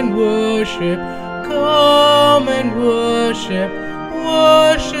 Come and worship, come and worship,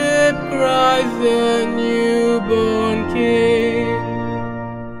 worship Christ the newborn King.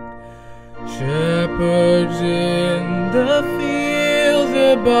 Shepherds in the fields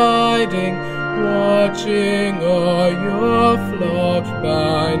abiding, watching all your flocks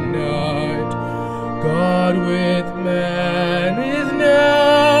by night. God with man is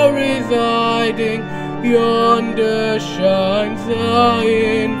now residing, yonder shines the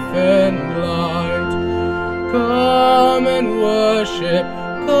infant light. Come and worship,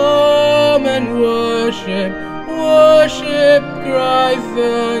 come and worship, worship Christ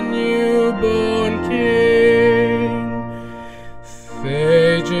the newborn King.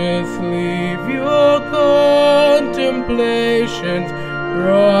 Sages, leave your contemplations,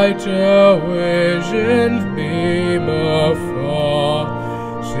 brighter visions beam afar.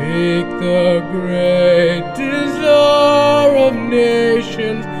 Seek the great desire of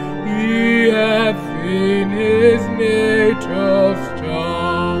nations, ye have seen his natal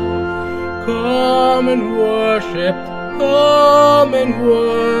star. Come and worship, come and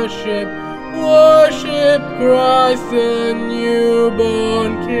worship, worship Christ the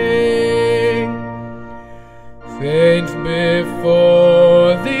newborn King. Saints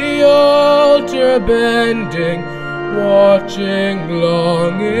before the altar bending, watching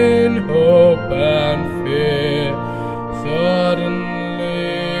long in hope and fear.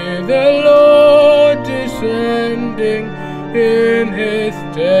 Suddenly the Lord descending in his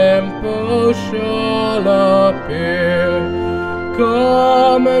temple shall appear.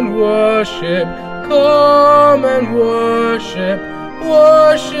 Come and worship, come and worship,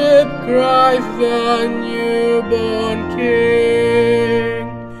 worship Christ the newborn King.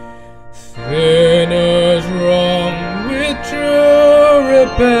 Sinners wrong with true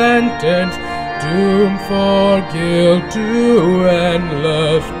repentance, doomed for guilt to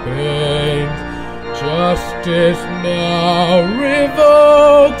endless pains. Justice now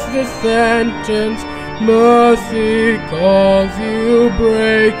revokes the sentence, mercy calls you,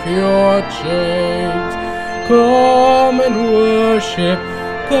 break your chains. Come and worship,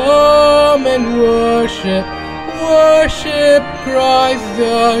 come and worship, worship Christ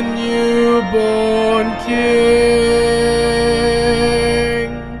the newborn King.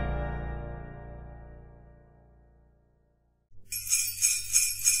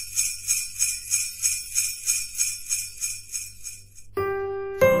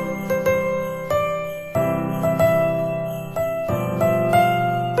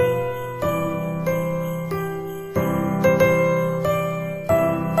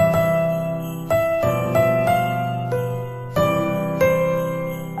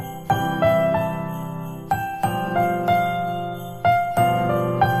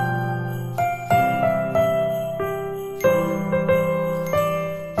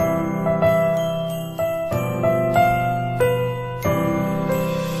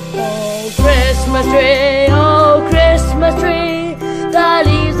 Christmas tree, oh Christmas tree, the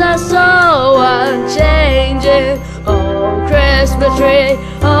leaves are so unchanging. Oh Christmas tree,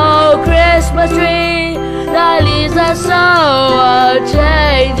 oh Christmas tree, the leaves are so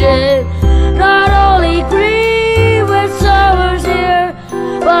unchanging. Not only green when summer's here,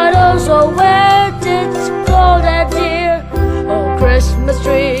 but also when it's cold and dear. Oh Christmas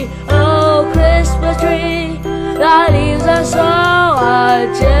tree, oh Christmas tree, the leaves are so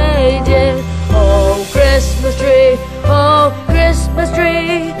unchanging. Oh Christmas tree, oh Christmas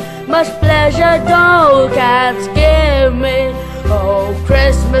tree, much pleasure no cats give me. Oh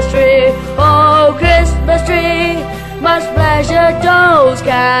Christmas tree, oh Christmas tree, much pleasure those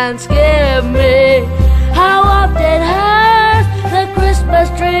cats give me. How often has the Christmas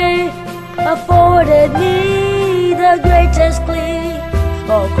tree afforded me the greatest glee?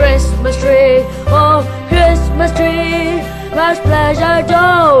 Oh Christmas tree, oh Christmas tree, much pleasure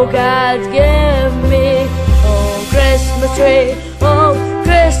no cats give me. Oh Christmas tree, oh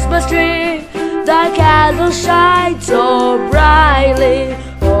Christmas tree, the candles shine so brightly.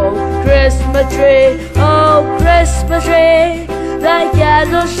 Oh Christmas tree, oh Christmas tree, the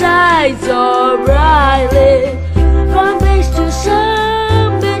candles shine so brightly. From base to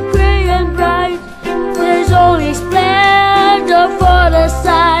summit, gray and bright, there's only splendor for the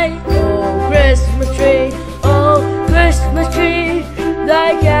sight. Oh Christmas tree, oh Christmas tree,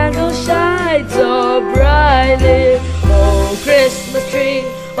 the candles shine so brightly. Oh Christmas tree,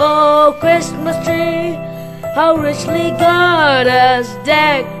 oh Christmas tree, how richly God has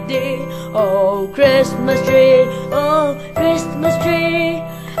decked thee. Oh Christmas tree, oh Christmas tree,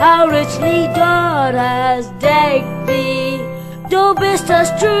 how richly God has decked thee. Do best us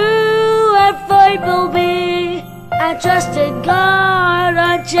true and faithful be, and trust in God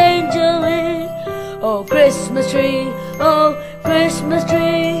unchangeably. Oh Christmas tree, oh Christmas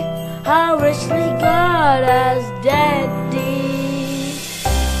tree, how richly God has decked thee.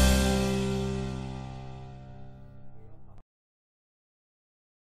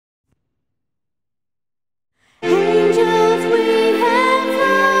 Angels we have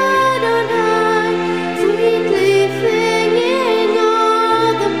heard on high, sweetly singing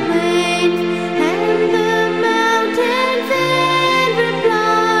o'er the plains, and the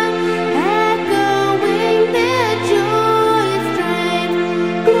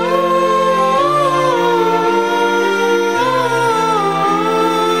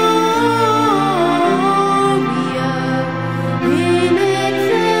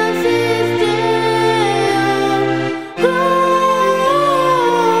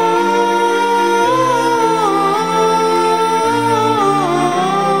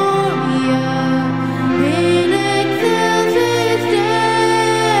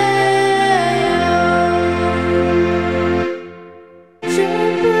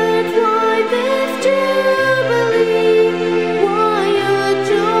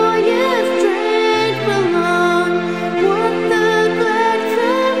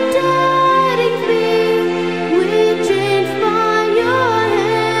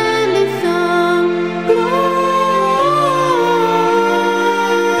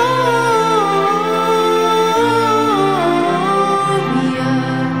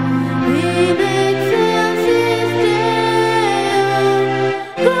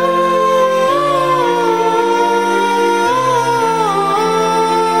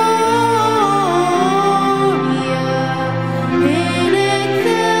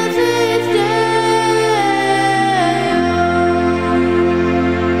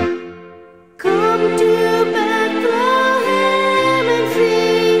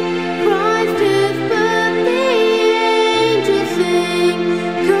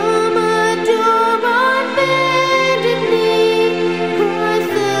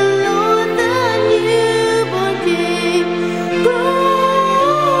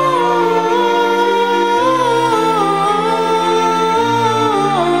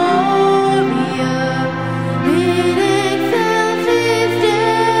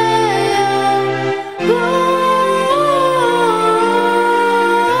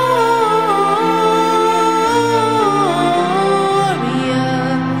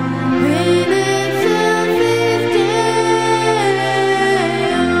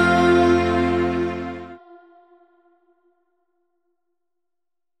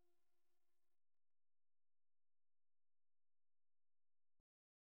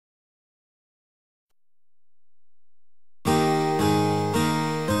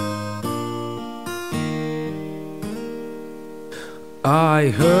I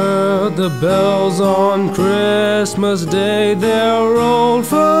heard the bells on Christmas Day, their old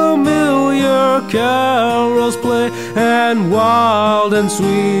familiar carols play, and wild and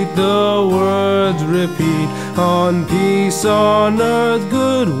sweet the words repeat, on peace on earth,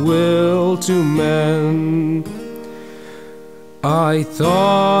 goodwill to men. I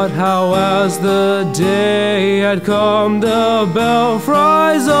thought how as the day had come, the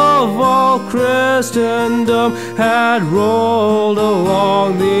belfries of all Christendom had rolled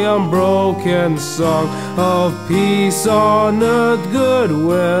along the unbroken song of peace on earth,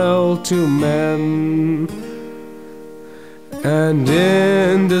 goodwill to men. And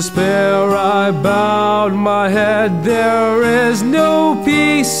in despair I bowed my head. There is no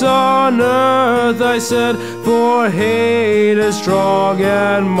peace on earth, I said, for hate is strong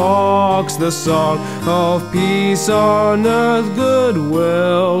and mocks the song of peace on earth,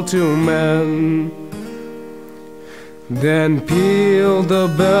 goodwill to men. Then pealed the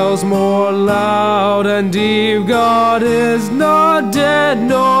bells more loud and deep. God is not dead,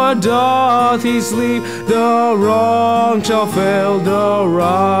 nor doth he sleep. The wrong shall fail, the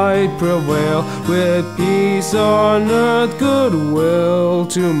right prevail, with peace on earth, goodwill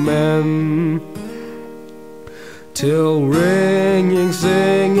to men. Till ringing,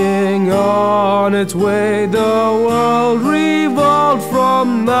 singing on its way, the world revolved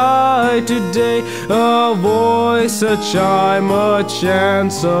from night to day. A voice, a chime, a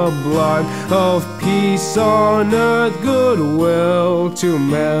chant sublime of peace on earth, goodwill to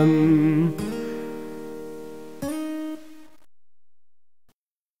men.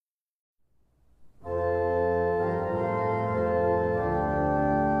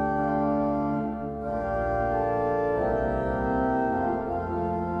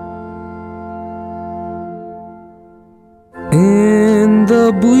 In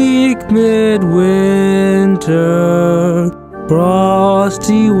the bleak midwinter,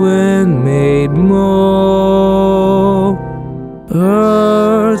 frosty wind made moan.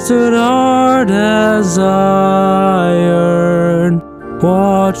 Earth stood hard as iron,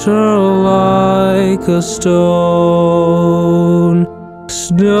 water like a stone.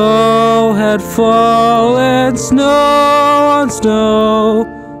 Snow had fallen, snow on snow,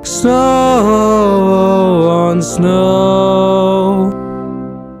 snow on snow.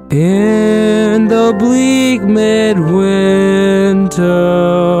 In the bleak midwinter,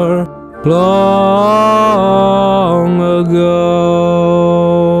 long ago.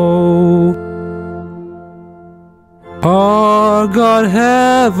 Our God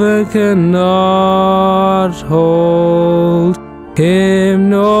heaven cannot hold, him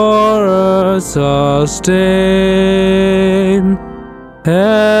nor earth sustain.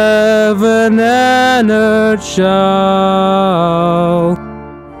 Heaven and earth shall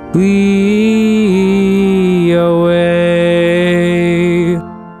flee away.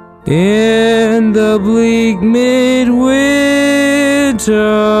 In the bleak midwinter,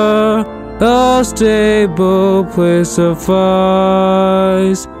 a stable place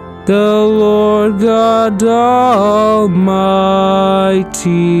suffice. The Lord God Almighty,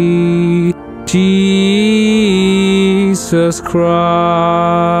 Jesus Christ.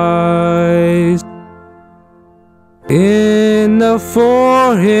 In the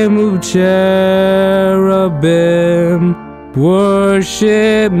for him moved cherubim,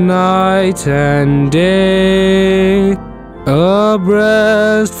 worship night and day. A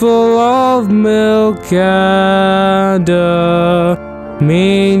breast full of milk and a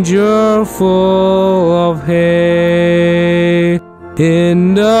manger full of hay,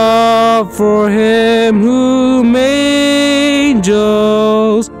 enough for him whom angels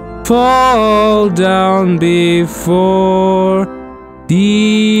fall down before.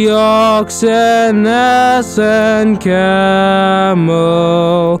 The ox and ass and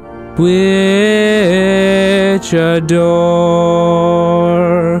camel which adore.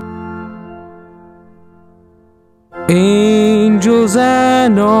 Angels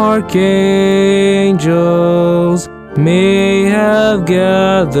and archangels may have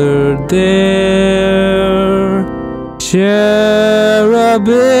gathered there. Cherubim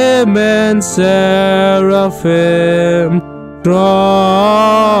and seraphim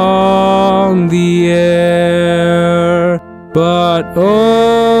throng the air, but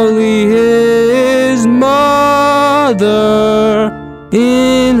only his mother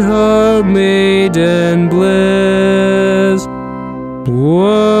in her maiden bliss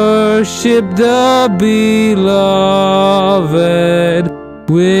worship the beloved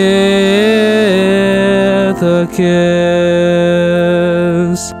with a kiss.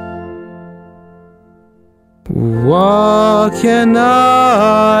 What can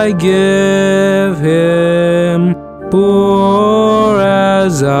I give him for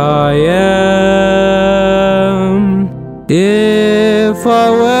as I am. If I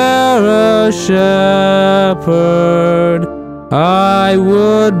were a shepherd, I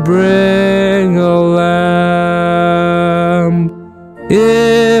would bring a lamb.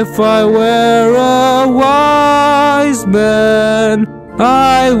 If I were a wise man,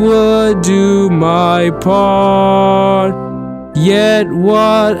 I would do my part. Yet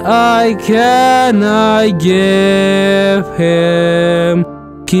what I can I give him?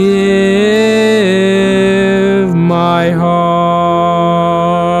 Give my heart.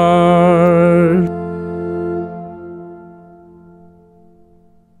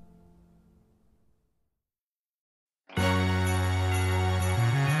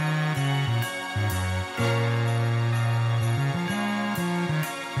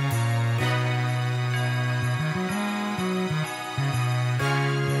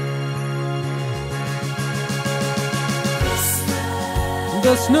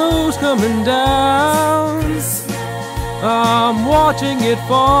 The snow's coming down, I'm watching it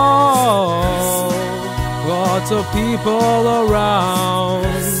fall. Lots of people around.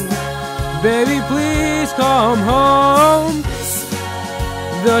 Baby, please come home.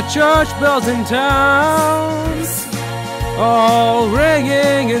 The church bells in town, all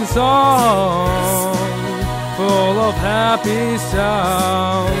ringing in song, full of happy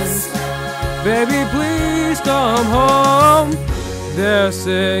sounds. Baby, please come home. They're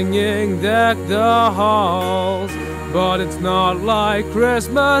singing Deck the Halls, but it's not like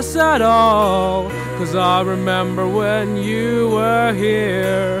Christmas at all. 'Cause I remember when you were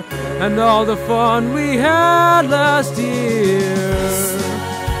here and all the fun we had last year.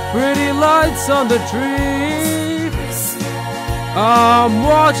 Pretty lights on the tree, I'm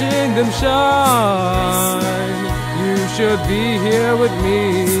watching them shine. You should be here with me.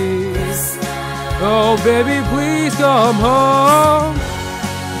 Oh baby, please come home.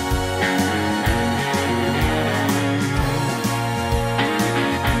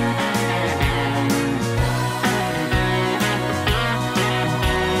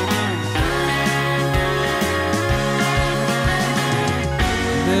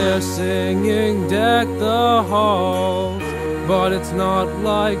 They're singing Deck the Halls, but it's not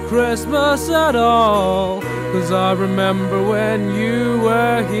like Christmas at all. 'Cause I remember when you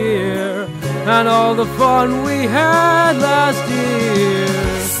were here and all the fun we had last year.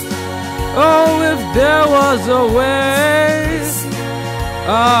 Oh, if there was a way,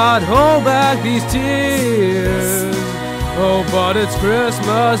 I'd hold back these tears. Oh, but it's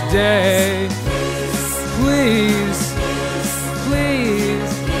Christmas Day. Please,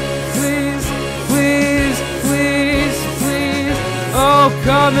 please, please, please, please, please. Oh,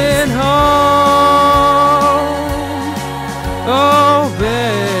 coming home. Oh,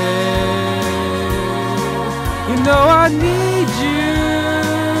 babe, you know I need you.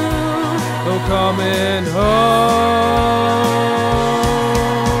 Oh, coming home.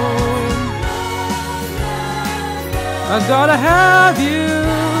 I gotta have you.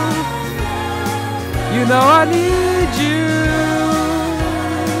 You know I need you.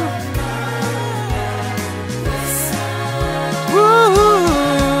 Woo.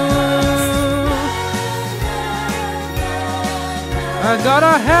 I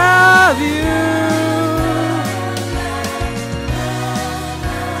gotta have you.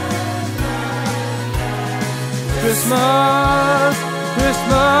 Christmas,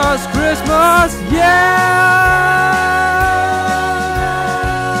 Christmas, Christmas, yeah!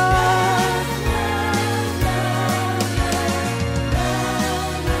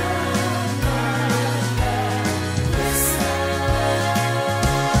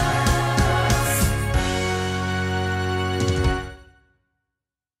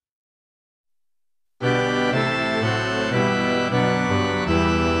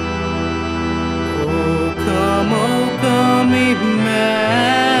 Oh, come, Emmanuel,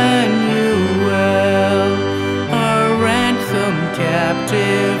 our ransom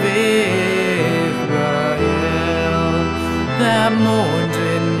captive Israel, that mourns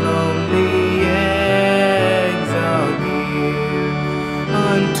in lonely exile here,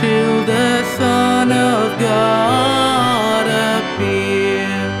 until the Son of God appear.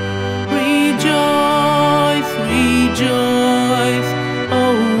 Rejoice, rejoice, O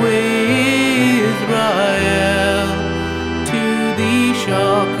Israel, to thee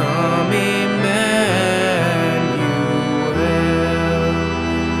shall come Emmanuel.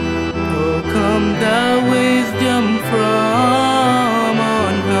 Oh, come thou wisdom from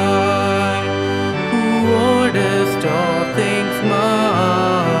on high, who orderest all things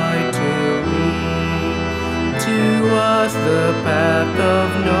mighty.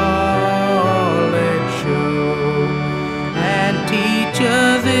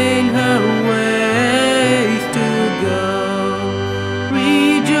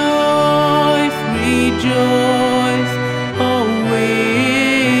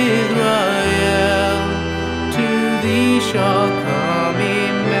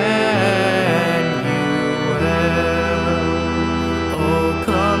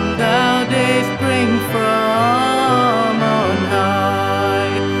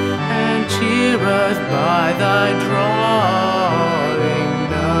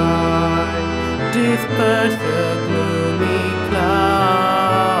 disperse the gloomy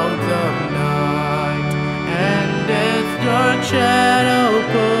clouds of night, and its dark shadow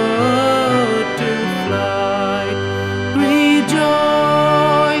put to flight.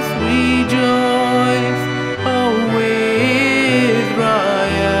 Rejoice, rejoice, O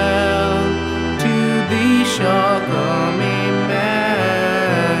Israel, to thee shall come Emmanuel.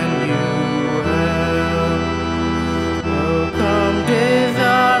 Oh, come,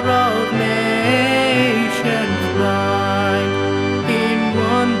 desire of nations blind, in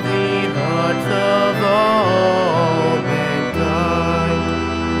one the hearts of all mankind.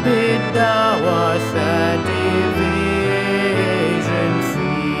 Bid thou our sad division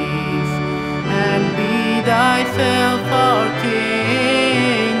cease, and be thyself our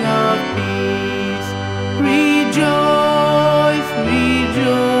King of peace. Rejoice,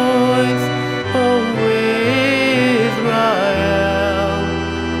 rejoice, O Israel,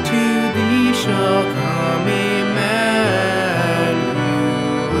 to thee shall come Emmanuel.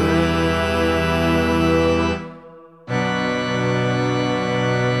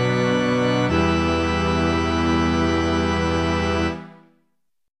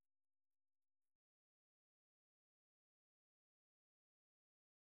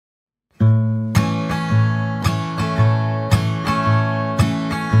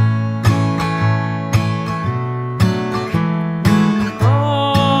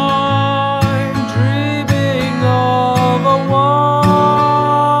 I'm dreaming of a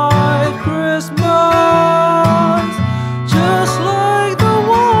white Christmas, just like the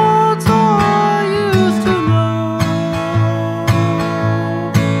ones I used to know,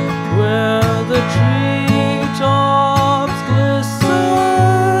 where the treetops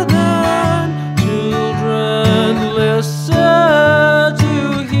glisten and children listen to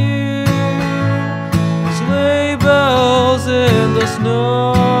hear sleigh bells in the snow.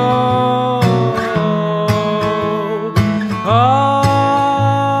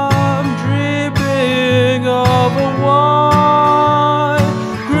 I'm dreaming of a white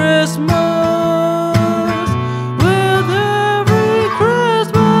Christmas, with every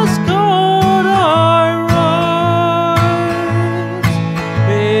Christmas card I write.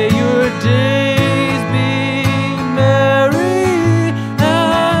 May your days be merry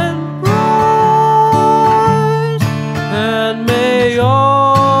and bright, and may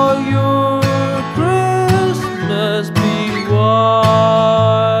all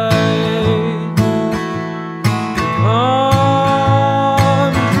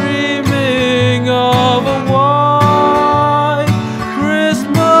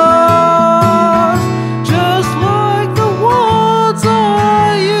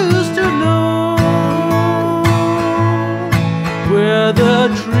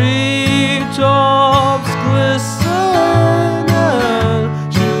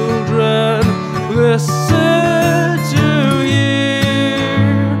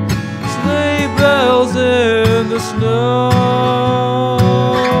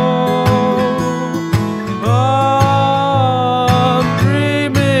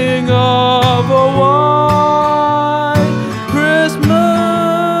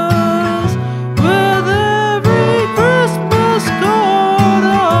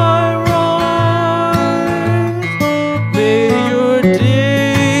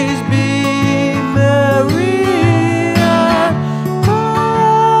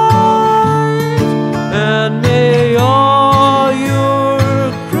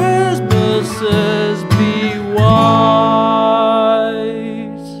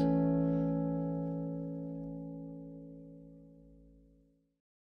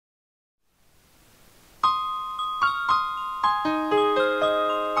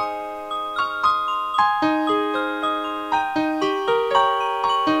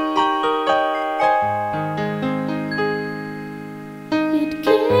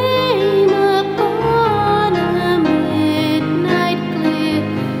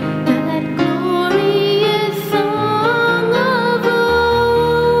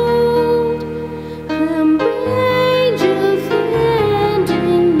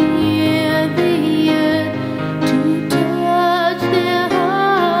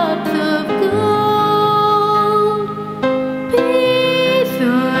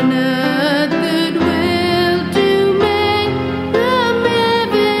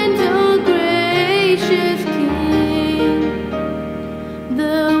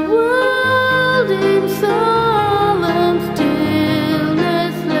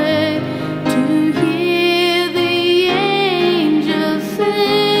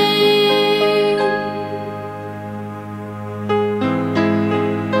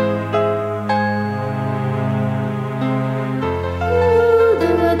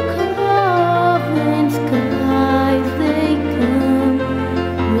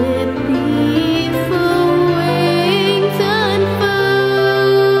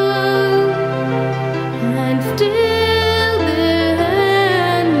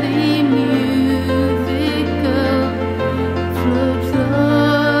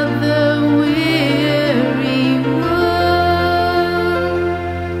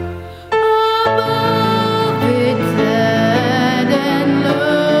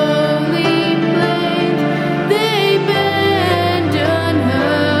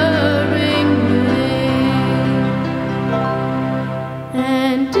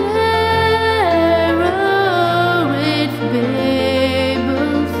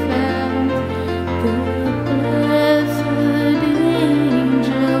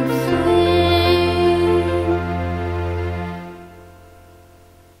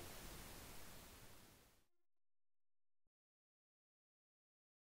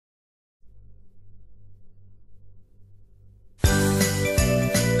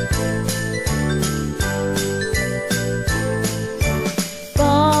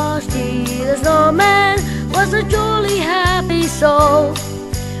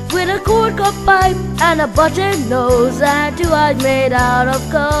corncob pipe and a button nose and two eyes made out of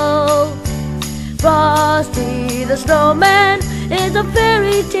coal. Frosty the snowman is a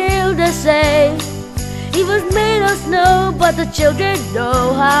fairy tale to say. He was made of snow, but the children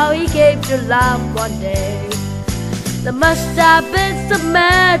know how he came to life one day. There must have been some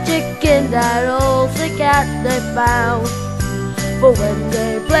magic in that old sick cat they found, for when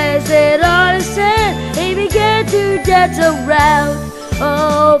they placed it on his head, he began to dance around.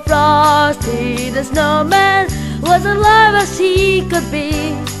 Oh, Frosty the snowman was alive as he could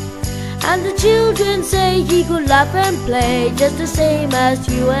be, and the children say he could laugh and play just the same as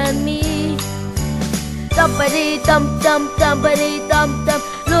you and me. Thumpity-thump-thump, thumpity-thump-thump,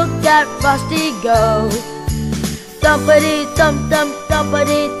 look at Frosty go. Thumpity-thump-thump,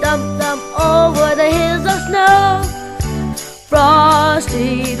 thumpity-thump-thump, over the hills of snow.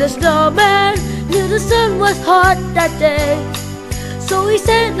 Frosty the snowman knew the sun was hot that day, so he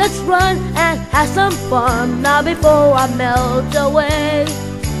said, let's run and have some fun now before I melt away.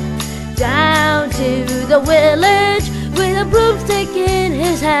 Down to the village with a broomstick in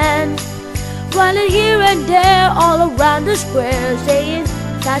his hand, running here and there all around the square, saying,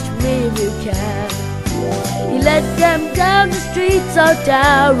 catch me if you can. He led them down the streets of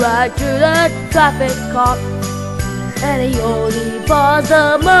town, right through the traffic cop, and he only paused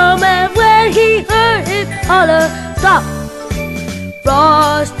a moment when he heard him holler, stop!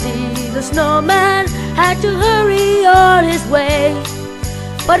 Frosty the snowman had to hurry on his way,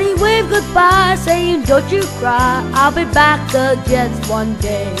 but he waved goodbye, saying, don't you cry, I'll be back again one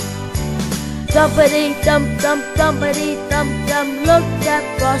day. Thumpity-thump-thump, thumpity-thump-thump, look at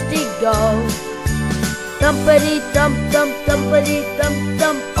Frosty go. Thumpity-thump-thump,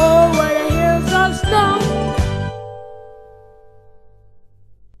 thumpity-thump-thump, over the hills of snow.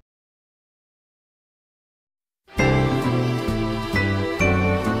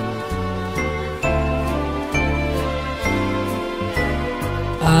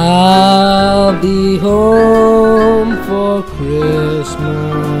 I'll be home for Christmas.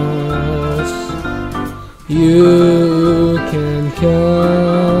 You can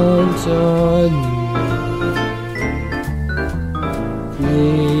count on me.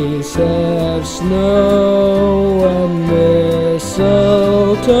 Please have snow and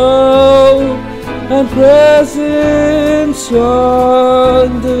mistletoe and presents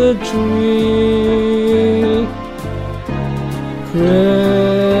on the tree.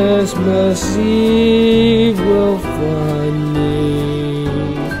 Christmas Eve will find me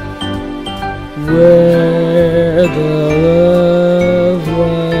where the love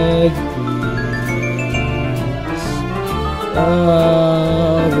light breathes.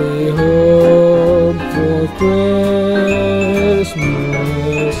 I'll be home for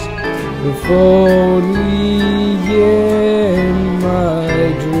Christmas, if only in my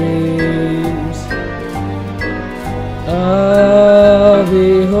dreams. I'll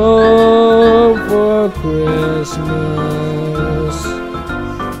be home for Christmas.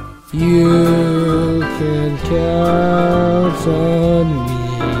 You can count on me.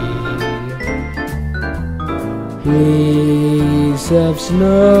 Please have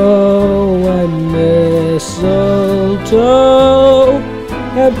snow and mistletoe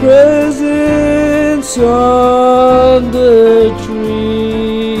and presents on the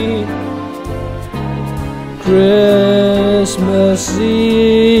tree. Christmas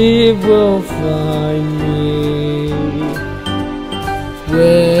Eve will find me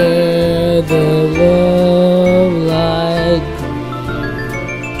where the love light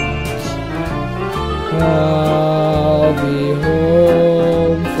gleams. I'll be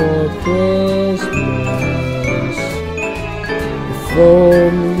home for Christmas, if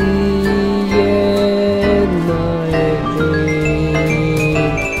only in my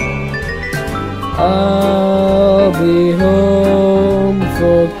dream. I'll be home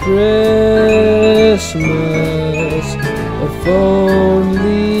for Christmas, if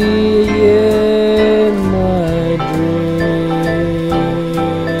only in my dreams.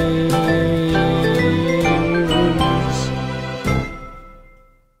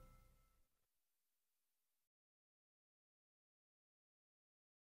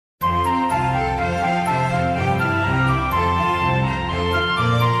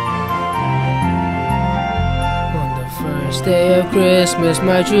 First day of Christmas,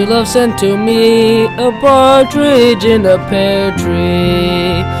 my true love sent to me a partridge in a pear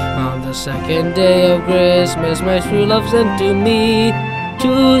tree. On the second day of Christmas, my true love sent to me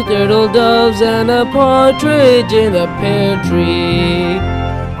two turtle doves and a partridge in a pear tree.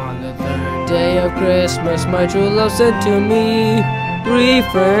 On the third day of Christmas, my true love sent to me three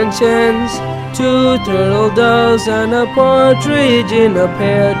French hens, 2 turtle doves, and a partridge in a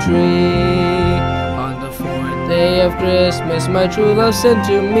pear tree. On the 4th day of Christmas, my true love sent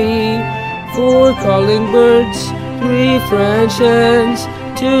to me 4 calling birds, 3 French hens,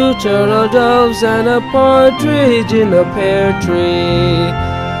 2 turtle doves, and a partridge in a pear tree.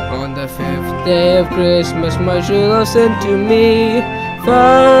 On the 5th day of Christmas, my true love sent to me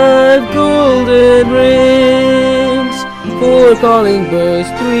 5 golden rings, 4 calling birds,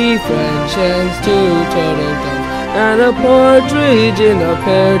 3 French hens, 2 turtle doves, and a partridge in a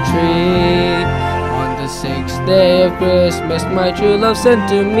pear tree. On the 6th day of Christmas, my true love sent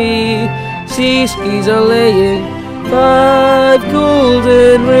to me 6 geese a laying, 5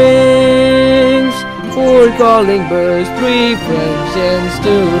 golden rings, 4 calling birds, 3 French hens, 2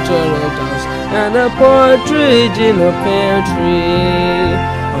 turtle doves, and a partridge in a pear tree.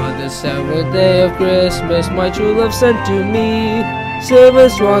 On the 7th day of Christmas, my true love sent to me 7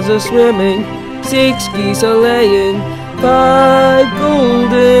 swans a swimming, 6 geese a laying, 5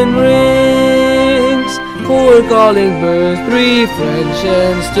 golden rings, 4 calling birds, 3 French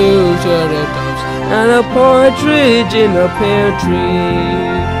hens, 2 turtle doves, and a partridge in a pear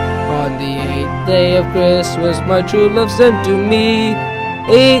tree. On the 8th day of Christmas, my true love sent to me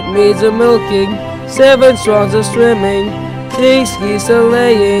 8 maids a milking, 7 swans a swimming, 6 geese a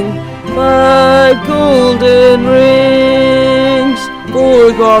laying, 5 golden rings,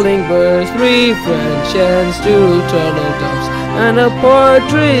 4 calling birds, 3 French hens, 2 turtle doves, and a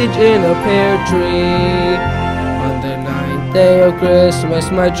partridge in a pear tree. On the 9th day of Christmas,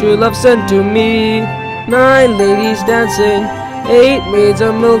 my true love sent to me 9 ladies dancing, 8 maids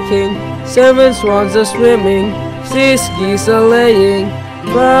a milking, 7 swans a swimming, 6 geese a laying,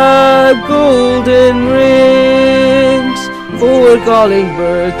 5 golden rings, 4 calling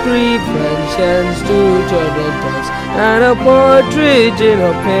birds, 3 French hens, 2 turtle doves, and a partridge in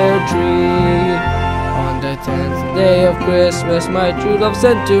a pear tree. On the 10th day of Christmas, my true love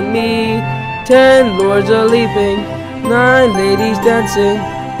sent to me 10 lords a leaping, 9 ladies dancing,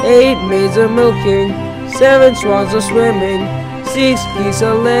 8 maids a milking, 7 swans a swimming, 6 geese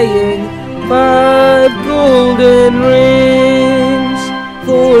a laying, 5 golden rings,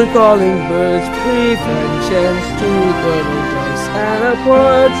 4 calling birds, 3 French hens, 2 turtle doves, and a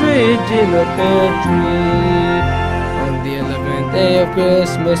partridge in a pear tree. On the 11th day of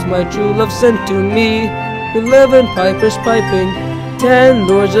Christmas, my true love sent to me 11 pipers piping, 10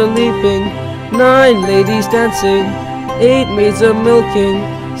 lords a leaping, 9 ladies dancing, 8 maids a milking,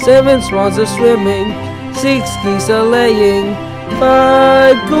 7 swans a swimming, 6 geese a laying,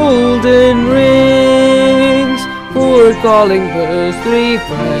 5 golden rings, 4 calling birds, 3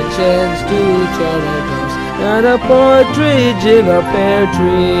 French hens, 2 turtle doves, and a partridge in a pear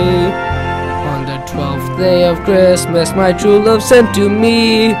tree. On the 12th day of Christmas, my true love sent to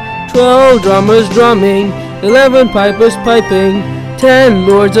me 12 drummers drumming, 11 pipers piping, 10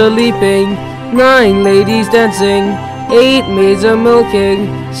 lords a leaping, 9 ladies dancing, 8 maids a milking,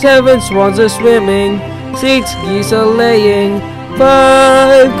 7 swans a swimming, 6 geese a laying,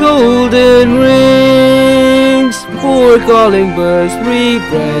 5 golden rings, 4 calling birds, 3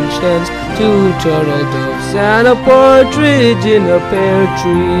 French hens, 2 turtle doves, and a partridge in a pear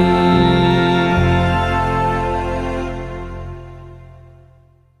tree.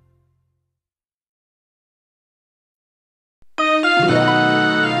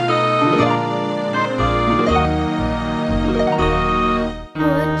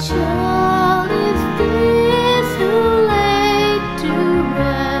 What child is this who laid to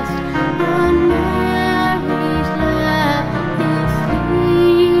rest on Mary's lap is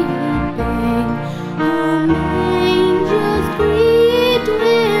sleeping? Whom angels greet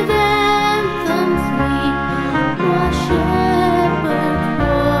with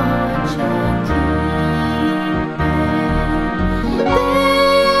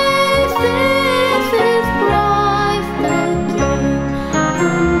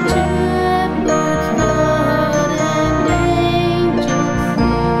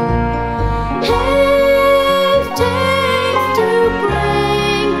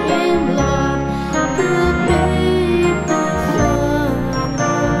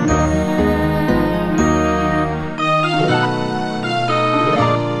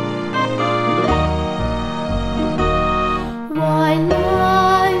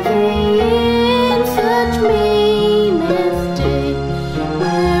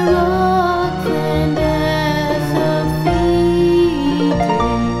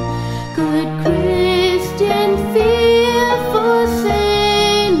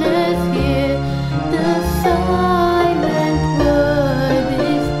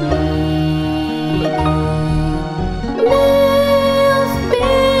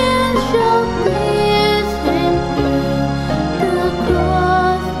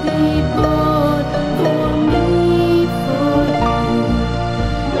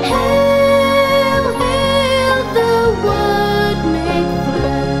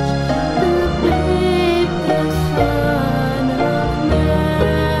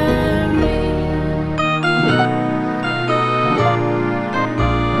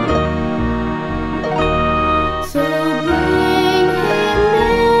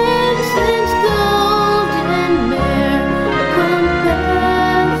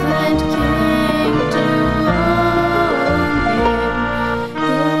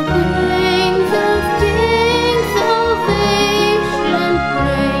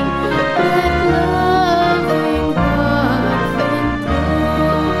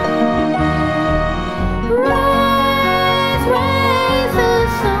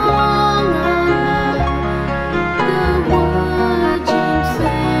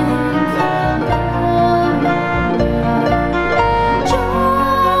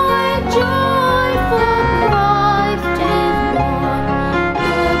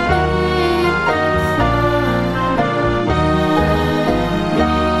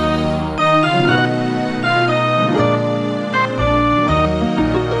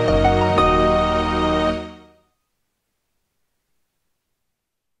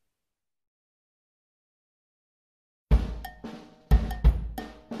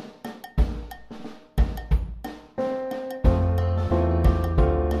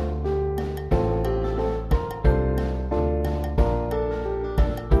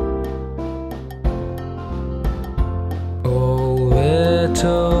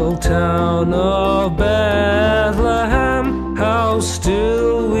town of Bethlehem, how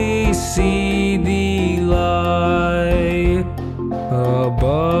still we see thee lie.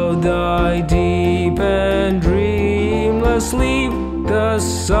 Above thy deep and dreamless sleep, the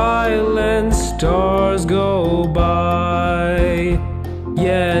silent stars go by.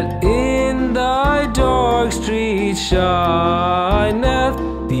 Yet in thy dark street shineth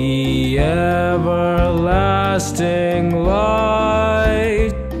the everlasting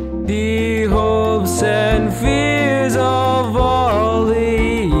light. The hopes and fears of all the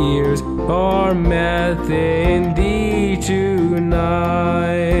years are met in thee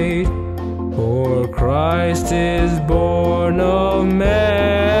tonight. For Christ is born of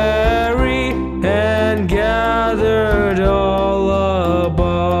Mary and gathered all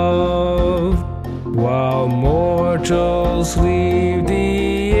above. While mortals sleep,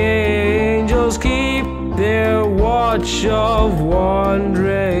 the angels keep their watch of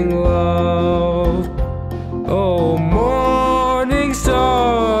wandering love. O morning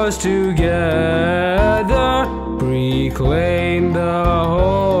stars together proclaim the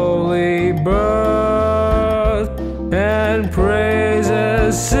holy birth, and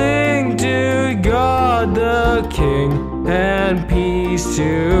praises sing to God the King, and peace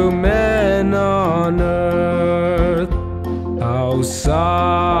to men on earth. How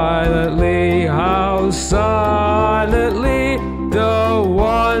silently the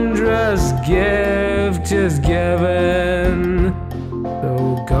wondrous gift is given,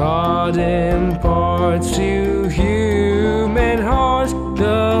 though God imparts to human hearts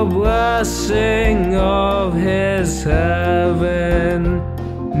the blessing of his heaven.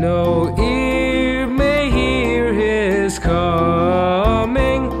 No ear may hear his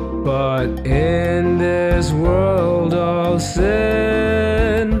coming, but in this world of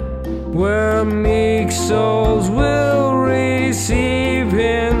sin, where meek souls will receive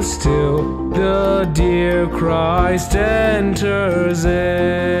him still, the dear Christ enters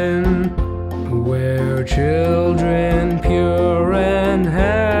in. Where children pure and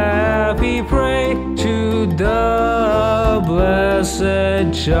happy pray to the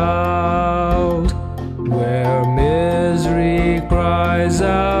blessed child, where misery cries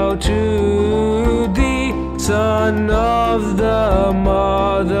out to thee, Son of the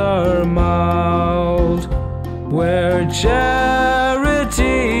mother mild, where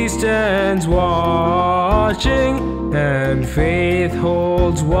charity stands watching and faith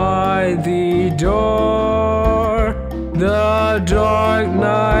holds wide the door. The dark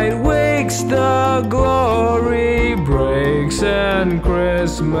night wakes, the glory breaks, and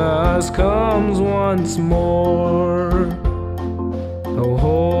Christmas comes once more. O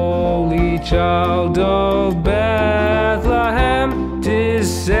holy child of Bethlehem,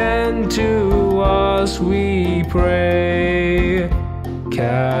 descend to us, we pray.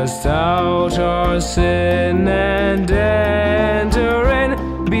 Cast out our sin and enter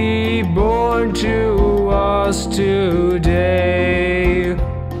in, be born to us today.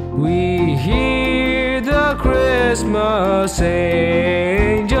 We hear the Christmas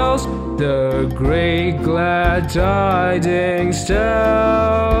angels the great glad tidings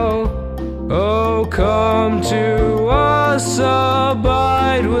tell. Oh, come to us,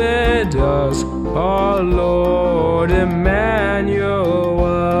 abide with us, our Lord Emmanuel.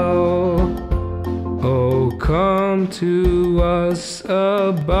 Oh, come to us,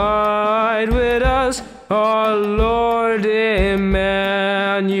 abide with us, our Lord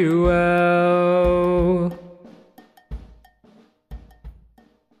Emmanuel.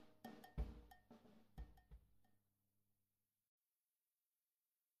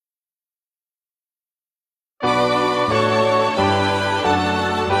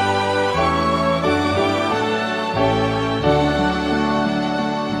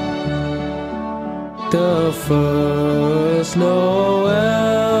 The first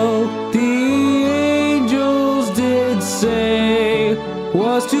Noel, the angels did say,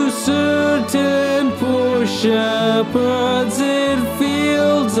 was to certain poor shepherds in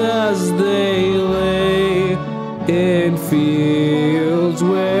fields as they lay, in fields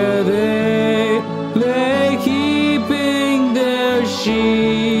where they lay keeping their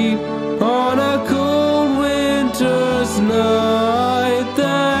sheep on a cold winter's night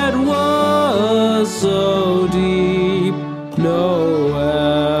that was so deep.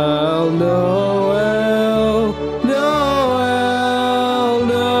 Noel, Noel, Noel,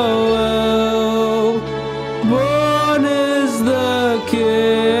 Noel, born is the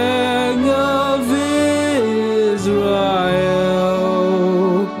King of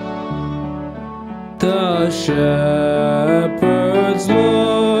Israel. The shepherds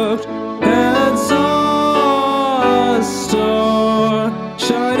looked and saw a star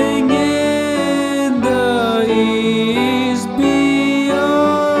shining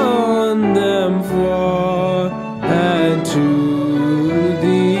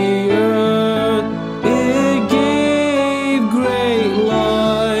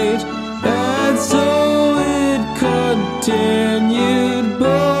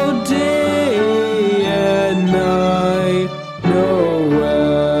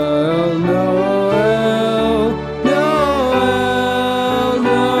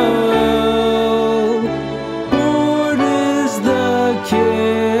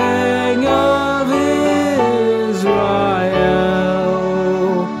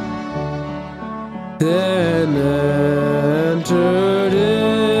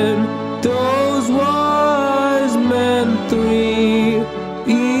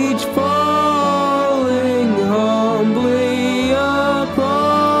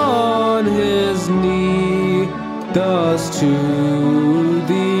to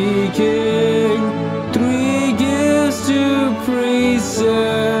the king, 3 gifts to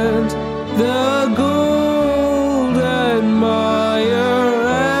present, the golden mire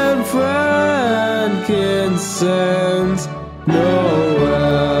and frankincense.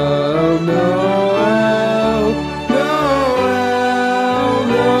 Noel, Noel, Noel,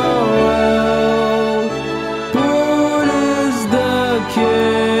 Noel. Born is the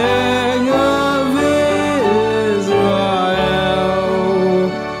King of Israel.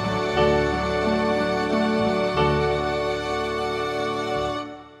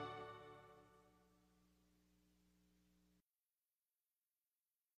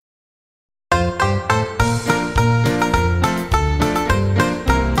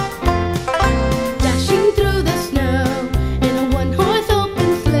 Dashing through the snow in a one-horse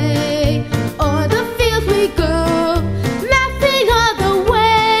open sleigh, o'er the fields we go, laughing all the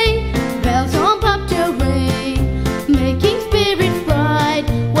way. Bells on bobtail ring, making spirits bright.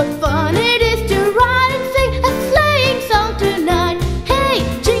 What fun it is to ride and sing a sleighing song tonight. Hey,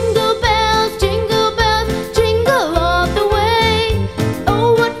 jingle bells, jingle all the way.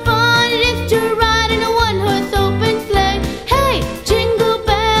 Oh, what fun it is to ride in a one-horse open sleigh. Hey, jingle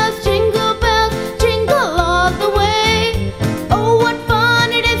bells, jingle all the way. Oh, what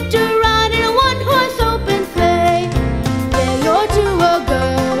fun it is to ride in a one-horse open sleigh. Day or two ago,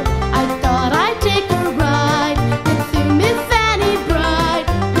 I thought I'd take a ride. Then soon Miss Fanny Bride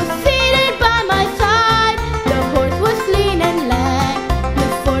was seated by my side. The horse was lean and lank,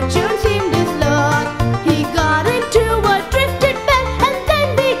 misfortune seemed his lot. He got into a drifted bed, and then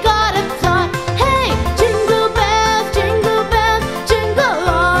we got upset. Hey, jingle bells, jingle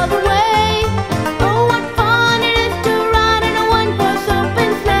all the way. Oh, what fun it is to ride in a one-horse open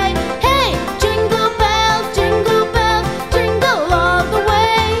sleigh. Hey, jingle bells, jingle all the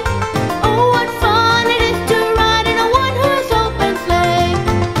way. Oh, what fun it is to ride in a one-horse open sleigh.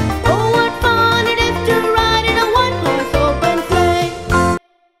 Oh, what fun it is to ride in a one-horse open sleigh.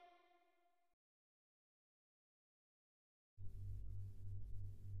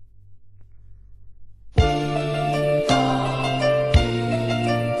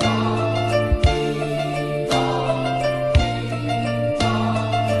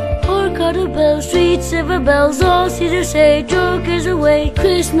 Hark how the bells, sweet silver bells, all see to say, joke is away.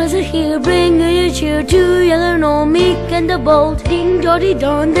 Christmas is here, bringing you cheer to young and old, meek and the bold. Ding dotty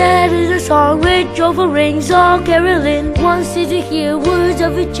don, that is a song with joyful rings, all caroling. One see to hear words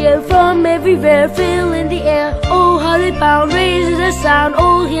of a cheer from everywhere, filling the air. Oh, how they pound, raises the sound,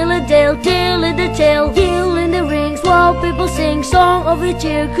 old hill and dale, tail in the tail, hill in the rings, while people sing song of a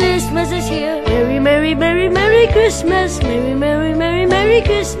cheer. Christmas is here. Merry, merry, merry, merry Christmas. Merry, merry, merry, merry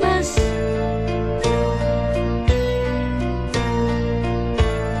Christmas.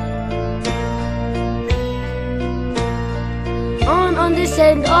 On this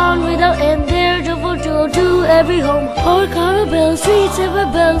end, on without end, there joyful joy to every home. Hark how the bells, sweet silver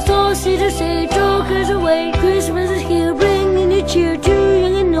bells, all see to say, jokers away. Christmas is here, bringing you cheer to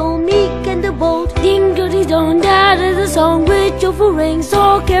young and old, meek and the bold. Ding dotty don, that is a song with joyful rings,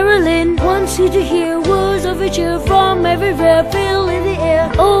 all caroling. One see to hear words of a cheer from everywhere, filling the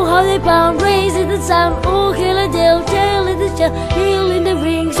air. Oh, how they pound, raising the sound, oh, hill and dale, tail in the tail, hill in the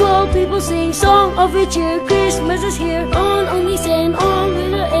rings, while people sing song of a cheer. Christmas is here. On this end, on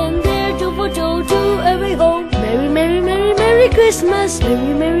with the end, there joyful joy to every home. Merry, merry, merry, merry Christmas.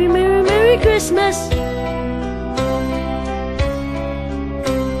 Merry, merry, merry, merry Christmas.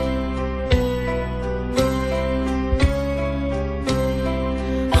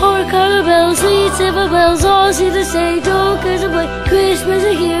 Hark how the bells, sweet silver bells, all see to say, jokers away. Christmas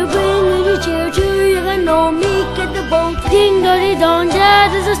is here, bringing you cheer to young and old, meek and the bold. Ding dotty don,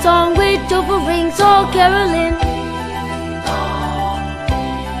 that is a song with joyful rings, all caroling.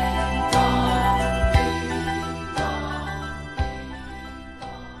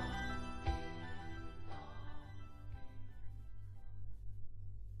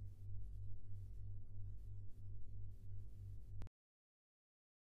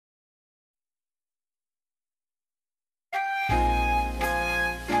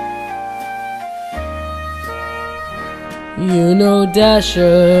 You know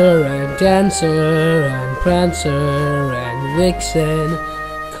Dasher and Dancer and Prancer and Vixen,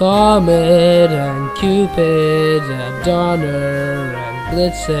 Comet and Cupid and Donner and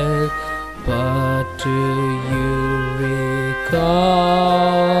Blitzen, but do you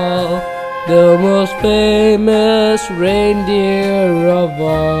recall the most famous reindeer of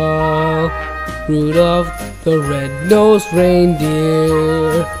all? Rudolph the red-nosed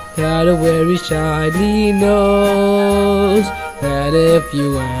reindeer had a very shiny nose, and if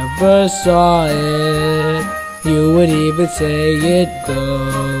you ever saw it, You would even say it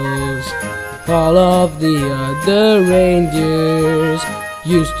goes. All of the other reindeers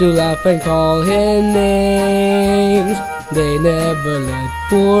used to laugh and call him names. They never let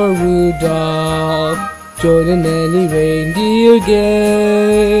poor Rudolph join in any reindeer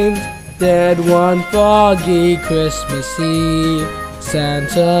games. Then one foggy Christmas Eve,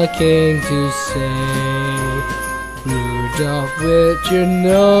 Santa came to say, Rudolph, with your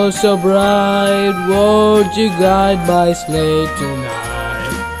nose so bright, won't you guide my sleigh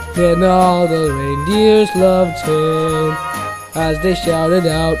tonight? Then all the reindeers loved him as they shouted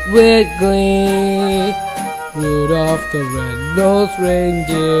out with glee, Rudolph the red-nosed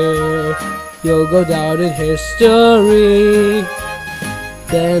reindeer, you'll go down in history.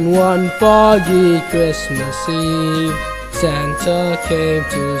 Then one foggy Christmas Eve, Santa came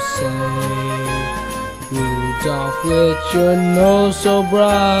to say, Rudolph, with your nose so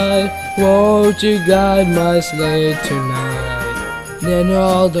bright, won't you guide my sleigh tonight? Then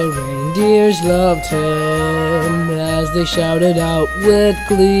all the reindeers loved him as they shouted out with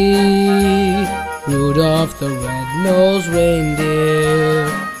glee, Rudolph the red-nosed reindeer,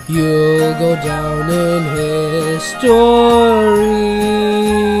 you'll go down in history.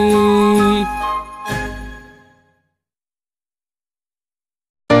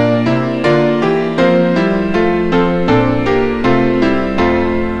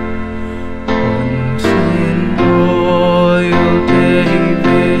 Once in royal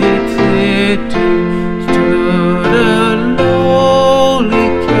David's city stood a lowly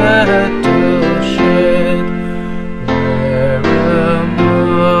cattle shed, where a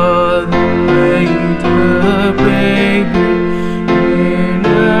mother laid her baby in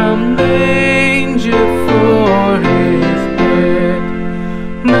a manger for his bed.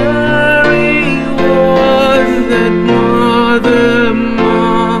 Mary was that mother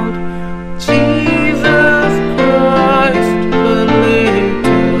mild, Jesus Christ, a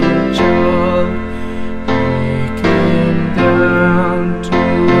little child. He came down to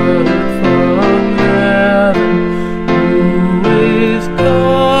earth from heaven, who is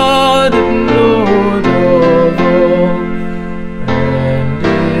God and Lord of all, and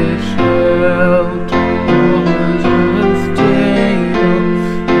his shelter was a stable,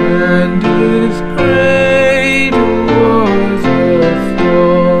 and his cradle was a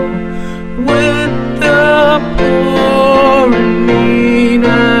stall. With the poor and mean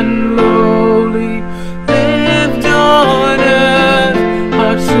and lowly lived on earth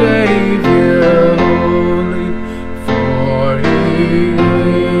our Savior holy, for he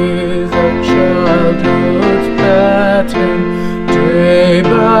is a childhood's pattern, day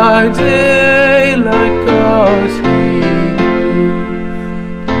by day like us he grew.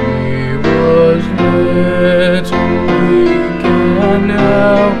 He was little, weak and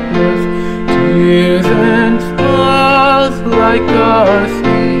helpless, tears and smiles like us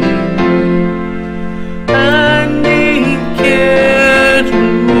he knew. And he cares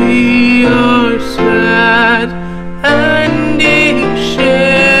when we are sad, and he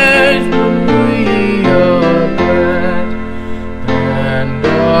shares when we are glad. And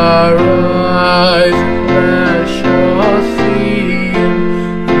our eyes at last shall see him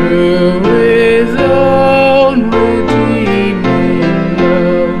through his own redeeming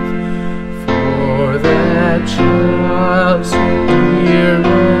love. For that child so dear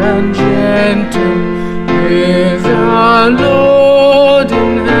and gentle is our Lord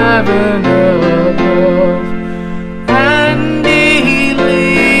in heaven above, and he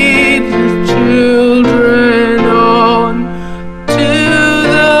leads his children on to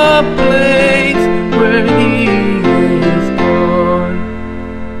the place where he is gone.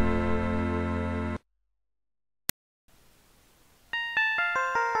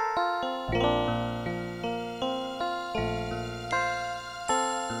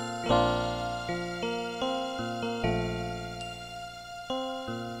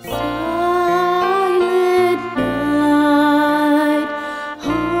 Silent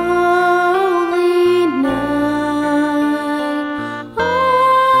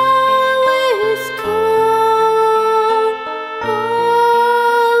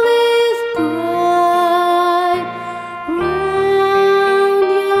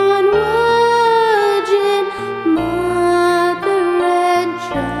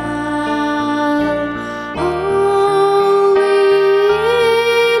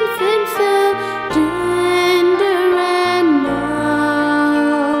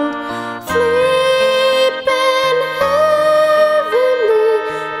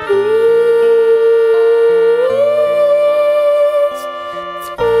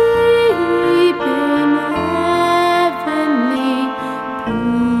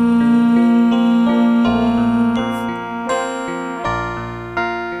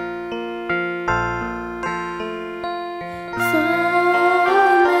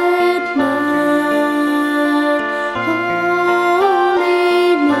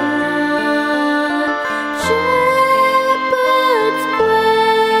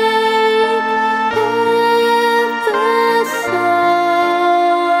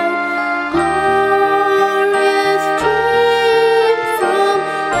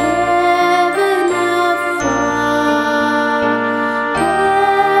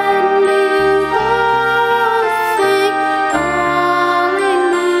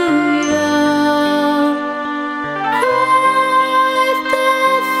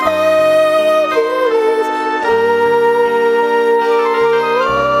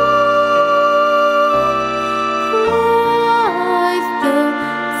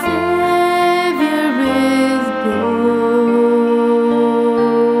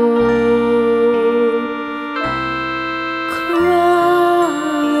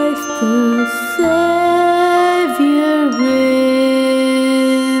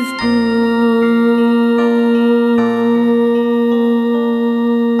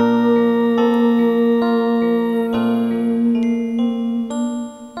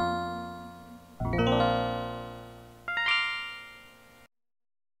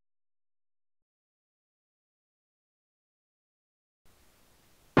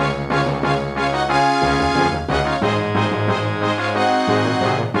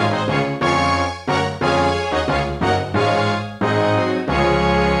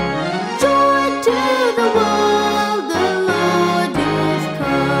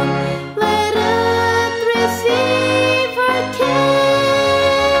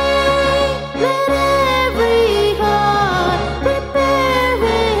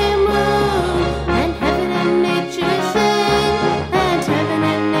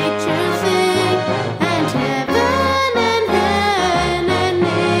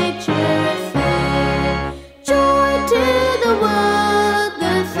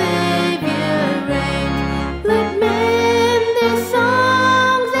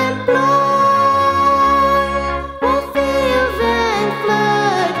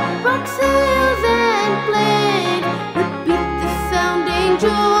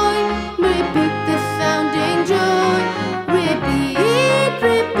joy. Repeat the sounding joy. Repeat,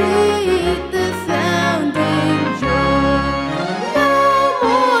 repeat the sounding joy. No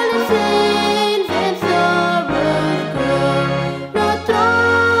more sins and sorrows grow. No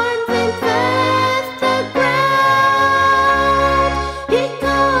thorns infest the ground. He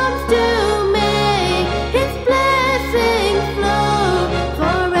comes to make His blessings flow.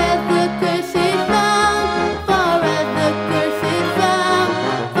 For as the curse is found, for as the curse is found,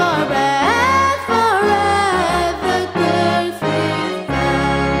 for as the curse is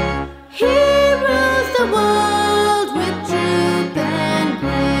found. He rules the world with truth and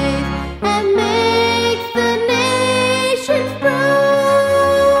grace, and makes the nations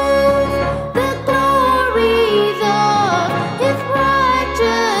prove the glories of His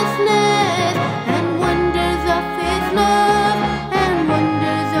righteousness, and wonders of His love, and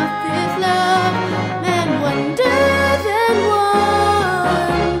wonders of His love, and wonders of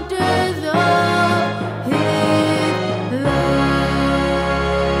His love.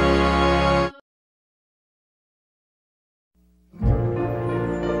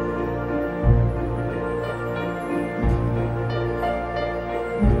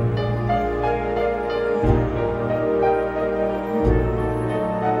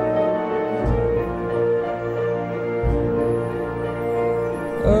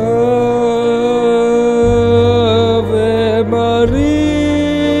 Ave Maria,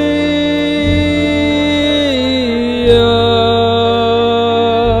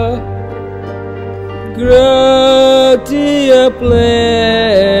 gratia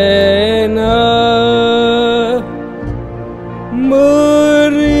plena,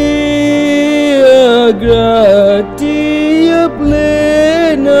 Maria, gratia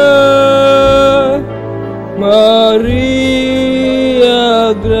plena, Maria,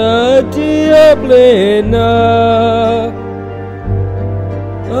 gratia plena.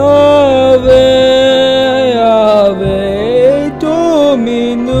 Ave, Ave,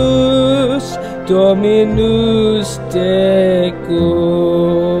 Dominus, Dominus tecum.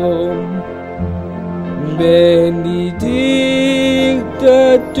 Benedicta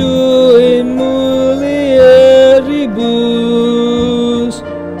tu in mulieribus,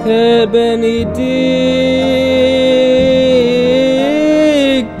 et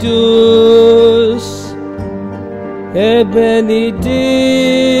benedictus, et benedictus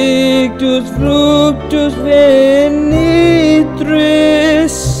fructus ventris,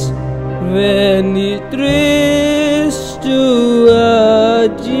 ventris tua,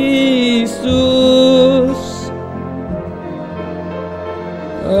 Jesus.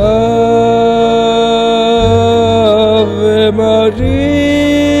 Ave Maria,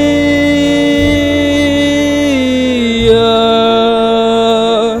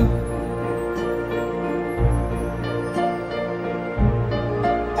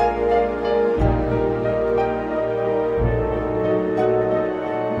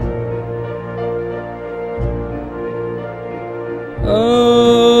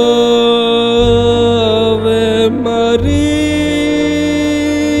 Ave Maria,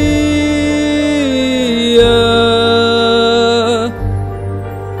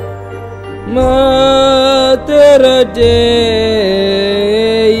 Mater Dei,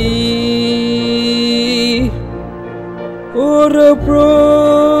 ora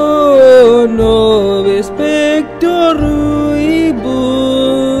pro nobis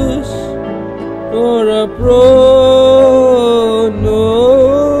pectoribus, ora pro nobis,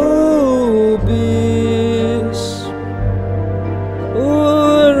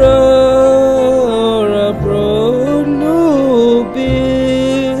 ora pro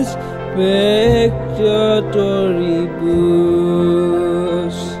nobis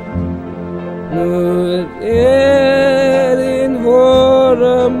peccatoribus, nunc et in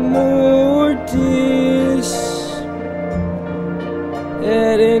hora mortis,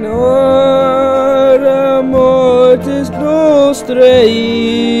 et in hora mortis nostrae,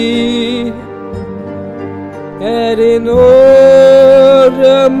 et in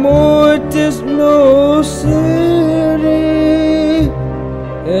hora mortis nostri,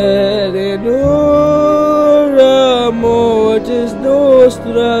 et in hora mortis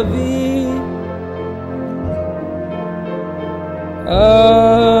nostrae.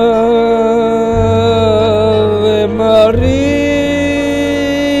 Ave Maria,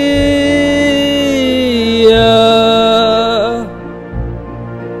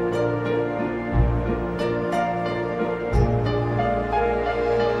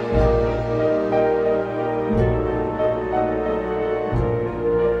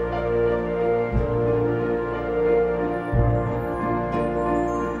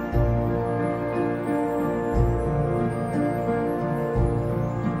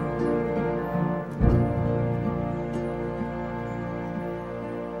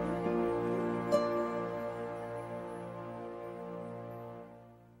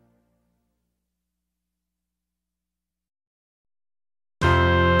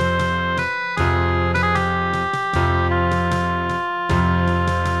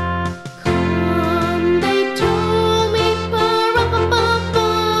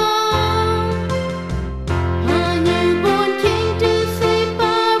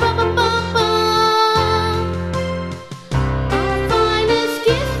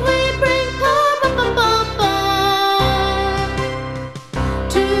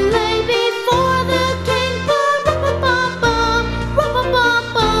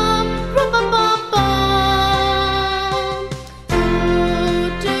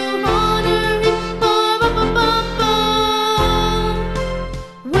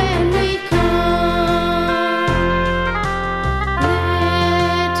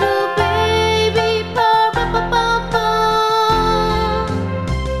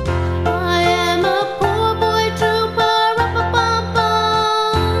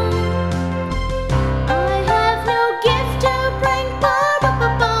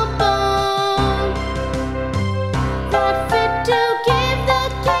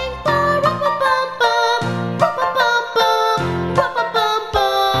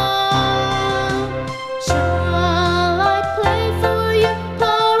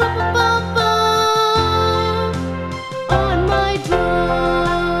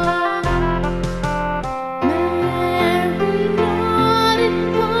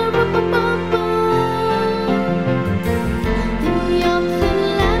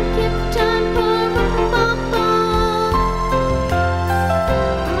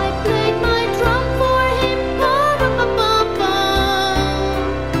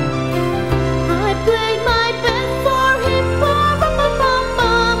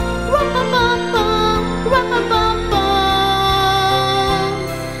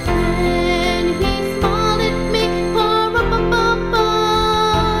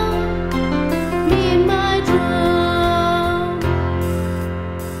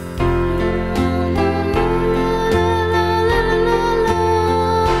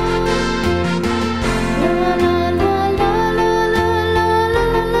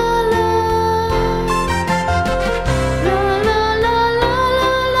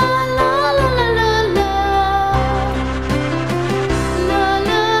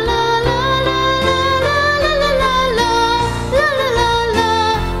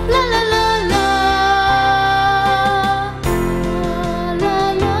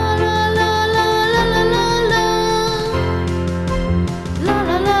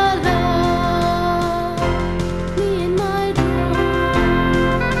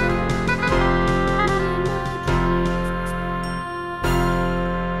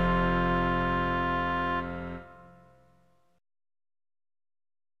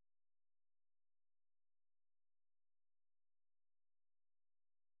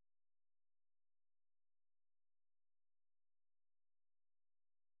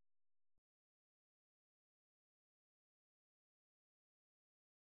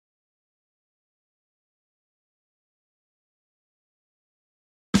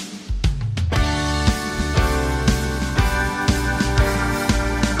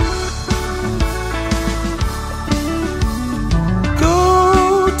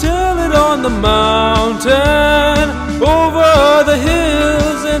 on the mountain, over the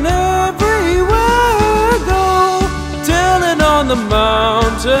hills and everywhere I go. Tell it on the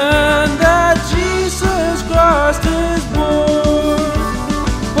mountain that Jesus Christ is born.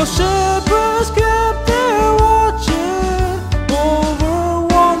 For shepherds kept their watching over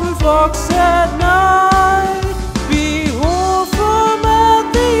wandering flocks at night. Behold, from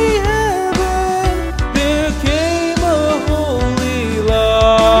out the heaven there came a holy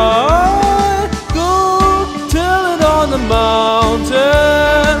light. Go tell it on the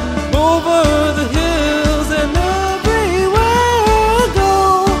mountain, over the hills and everywhere I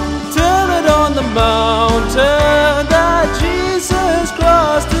go. Tell it on the mountain that Jesus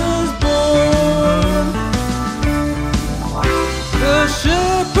Christ is born. The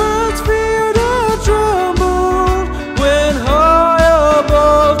shepherds feared and trembled when high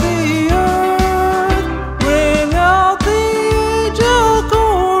above the earth rang out the angel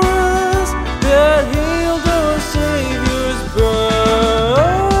chorus that hailed our Savior's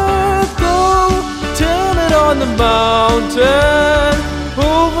birth. Go tell it on the mountain,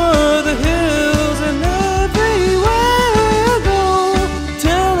 over the hills and everywhere I go.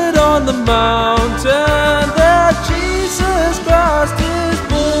 Tell it on the mountain that Jesus Christ is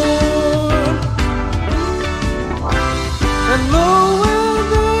born. And lo, when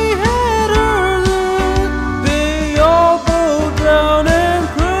they had heard it, they all bowed down and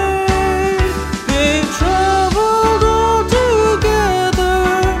prayed. They traveled all together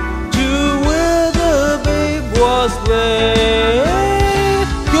to where the babe was laid.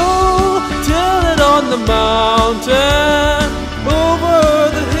 Go tell it on the mountain, over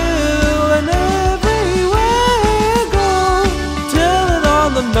the hill and everywhere I go. Tell it on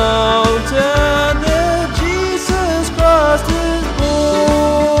the mountain that Jesus Christ is born.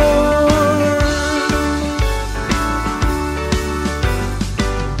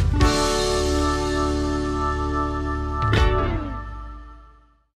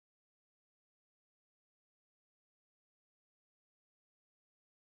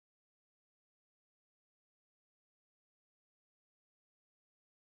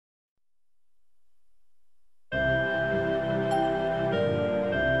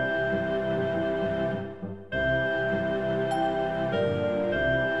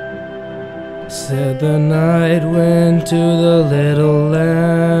 Said the night wind to the little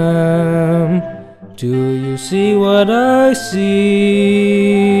lamb, do you see what I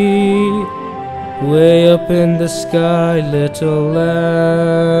see? Way up in the sky, little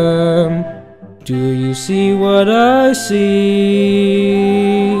lamb, do you see what I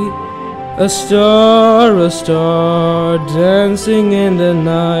see? A star dancing in the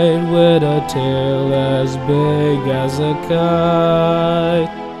night with a tail as big as a kite,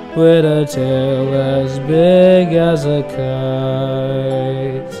 with a tail as big as a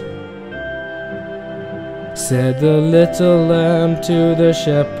kite. Said the little lamb to the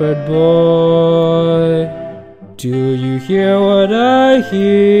shepherd boy, do you hear what I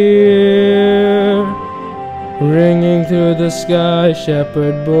hear? Ringing through the sky,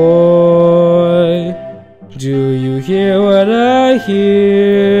 shepherd boy, do you hear what I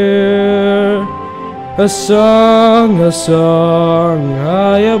hear? A song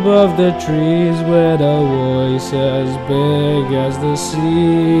high above the trees, with a voice as big as the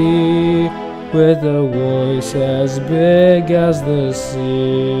sea, with a voice as big as the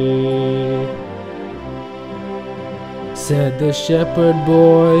sea. Said the shepherd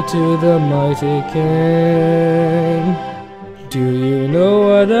boy to the mighty king, do you know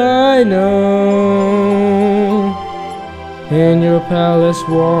what I know? In your palace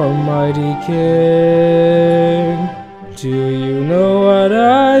warm, mighty king, do you know what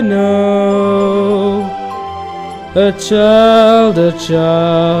I know? A child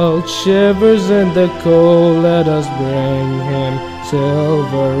shivers in the cold, let us bring him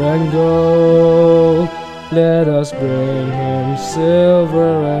silver and gold. Let us bring him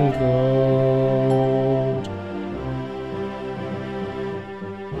silver and gold.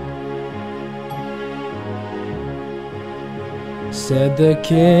 Said the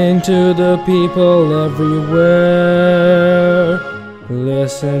king to the people everywhere,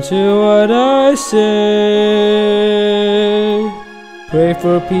 listen to what I say. Pray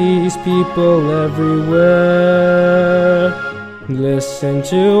for peace, people everywhere, listen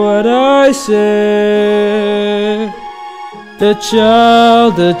to what I say. The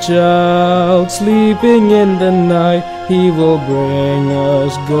child sleeping in the night, he will bring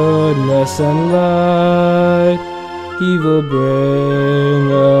us goodness and light. He will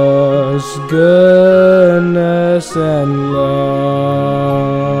bring us goodness and light.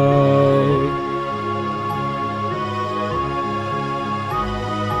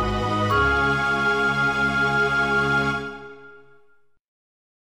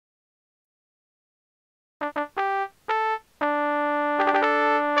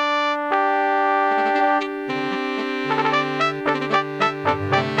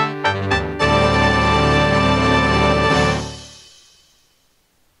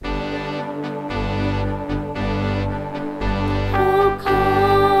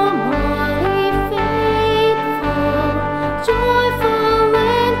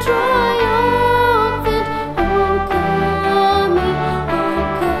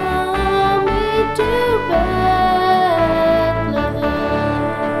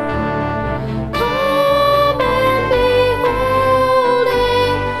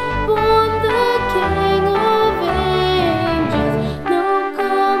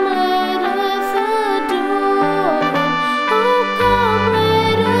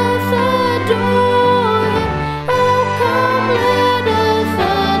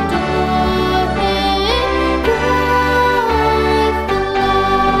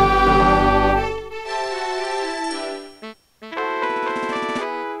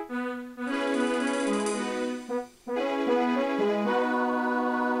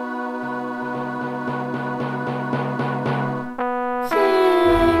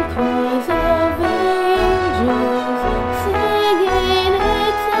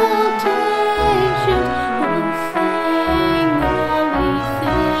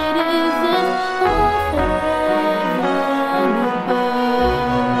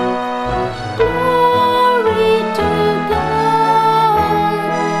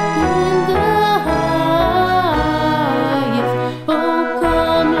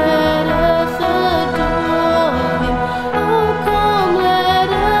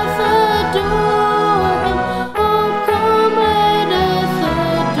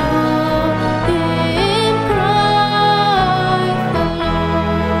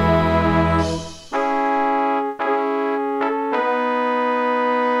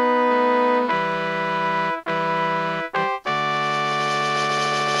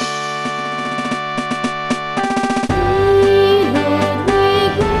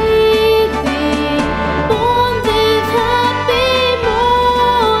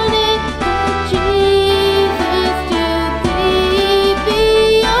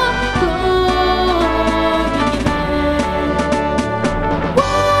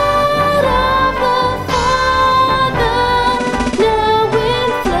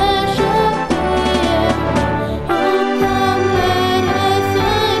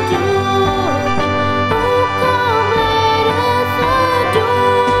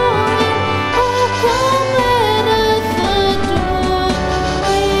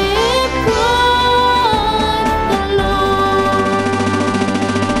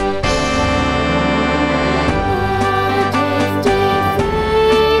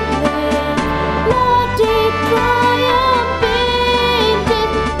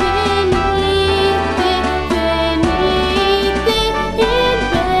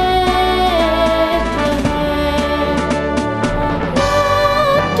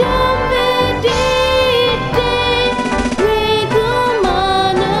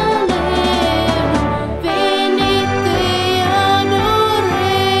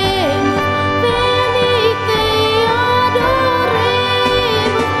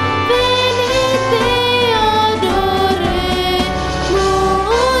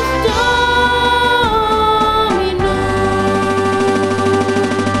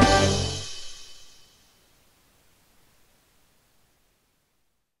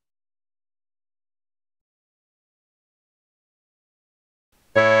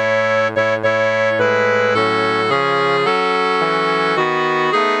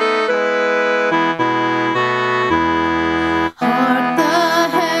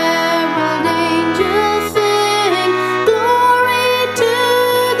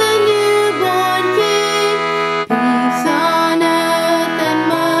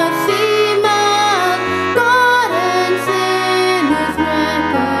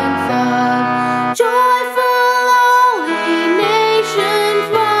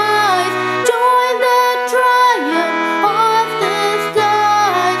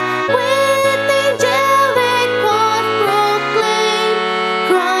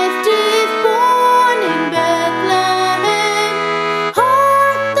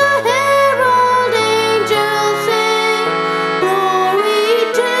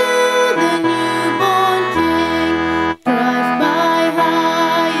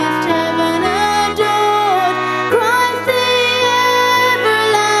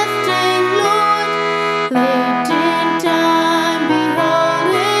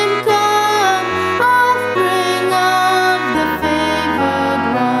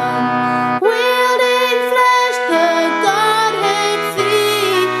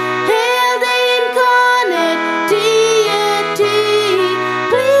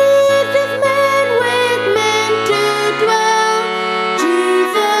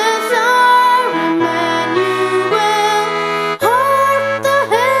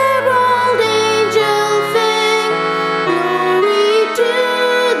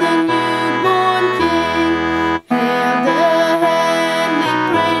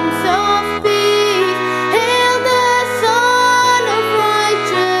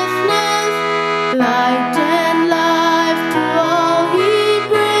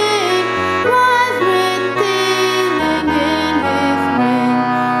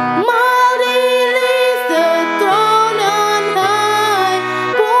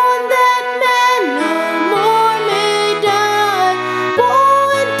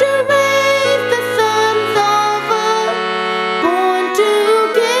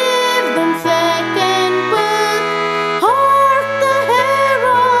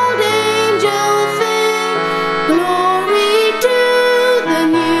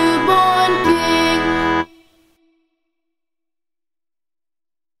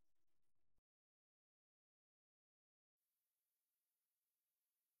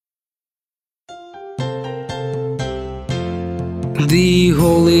 The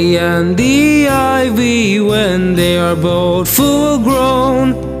holly and the ivy, when they are both full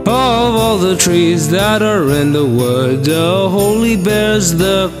grown, of all the trees that are in the wood, the holly bears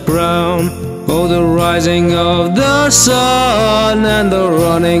the crown. Oh, the rising of the sun and the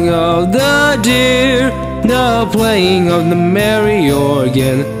running of the deer, the playing of the merry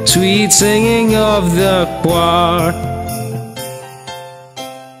organ, sweet singing of the choir.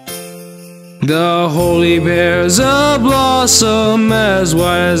 The holly bears a blossom as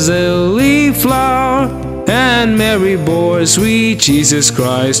white as a lily flower, and Mary bore sweet Jesus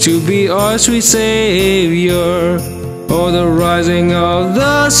Christ to be our sweet Savior. Oh, the rising of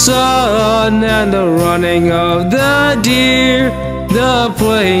the sun and the running of the deer, the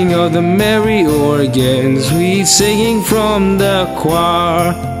playing of the merry organ, sweet singing from the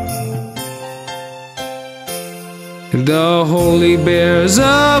choir. The holly bears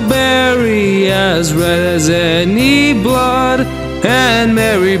a berry as red as any blood, and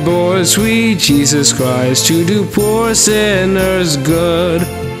Mary bore sweet Jesus Christ to do poor sinners good.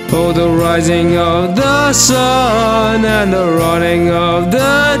 Oh, the rising of the sun and the running of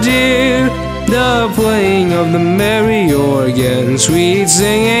the deer, the playing of the merry organ, sweet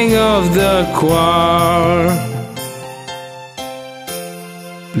singing of the choir.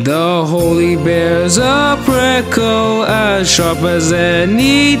 The holly bears a prickle as sharp as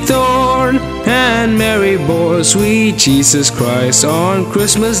any thorn, and Mary bore sweet Jesus Christ on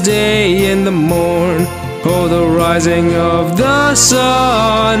Christmas Day in the morn. Oh, the rising of the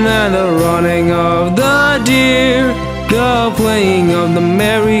sun and the running of the deer, the playing of the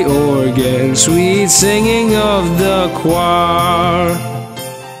merry organ, sweet singing of the choir.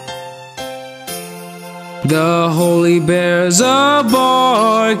 The holly bears a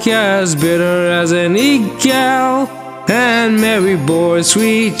bark as bitter as any gall, and Mary bore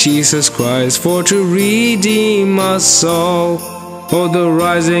sweet Jesus Christ for to redeem us all. Oh, the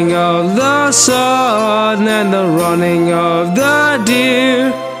rising of the sun and the running of the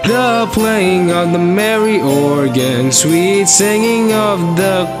deer, the playing of the merry organ, sweet singing of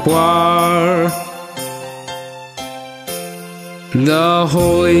the choir. The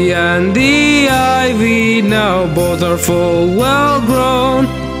holly and the ivy now both are full well grown,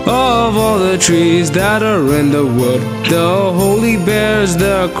 of all the trees that are in the wood, the holly bears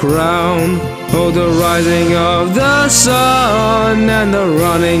the crown. Oh, the rising of the sun and the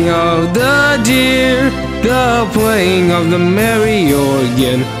running of the deer, the playing of the merry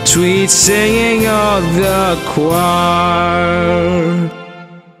organ, sweet singing of the choir.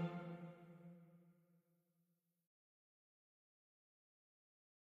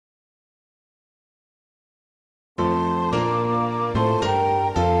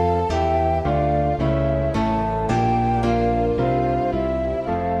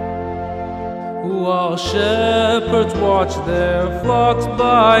 While shepherds watch their flocks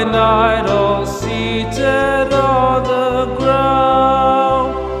by night, all seated on the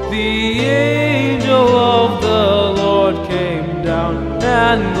ground, the angel of the Lord came down,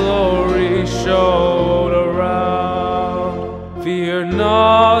 and glory shone around. Fear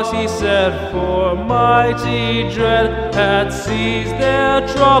not, he said, for mighty dread had seized their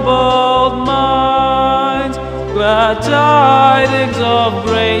troubled minds. Glad tidings of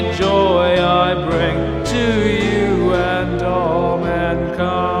great joy I bring to you and all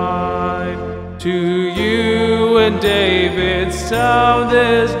mankind. To you in David's town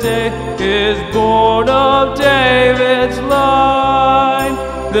this day is born of David's line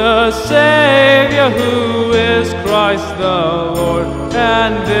the Savior who is Christ the Lord,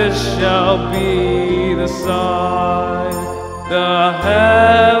 and this shall be the sign. The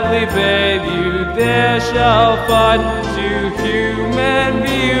heavenly babe you there shall find, to human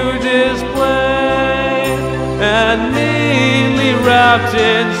view displayed, and meanly wrapped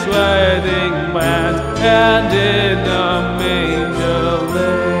in swathing bands, and in a manger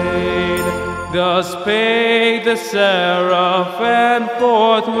laid. Thus spake the seraph, and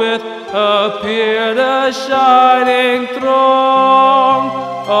forthwith appeared a shining throng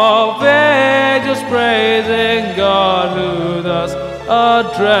of angels praising God, who thus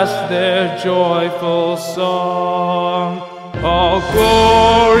addressed their joyful song. All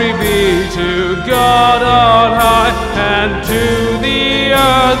glory be to God on high, and to the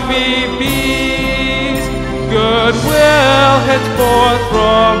earth be peace. Goodwill henceforth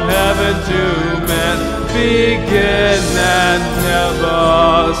from heaven to men, begin and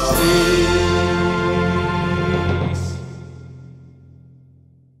never cease.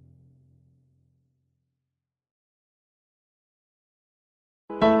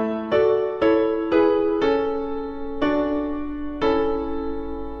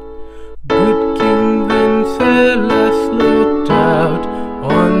 Good King Wenceslas looked out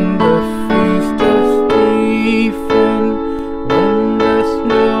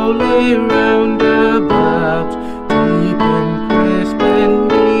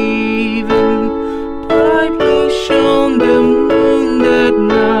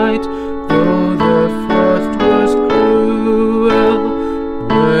night, though the frost was cruel.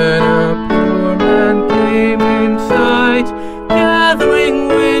 When a poor man came in sight, gathering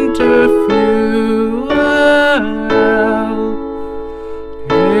winter fuel.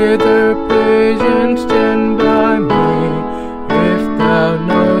 Hither, page, and stand by me, if thou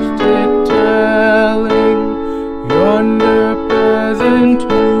know'st it telling. Yonder peasant,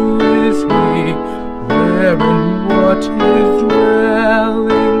 who is he? Where and what is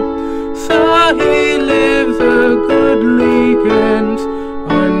dwelling? So he lives a goodly ends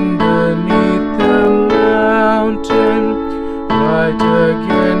underneath the mountain, right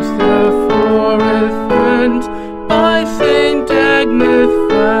against the forest fence, by St. Agnes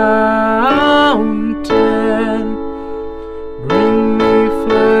fountain. Bring me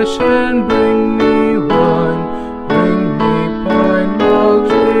flesh and bring me wine, bring me pine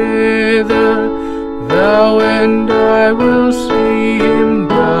logs hither. Thou and I will see him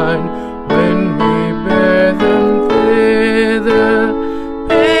dine, when we bear them thither.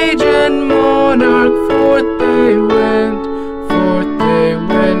 Page and monarch, forth they went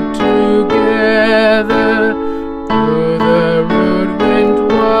together. Through the rude wind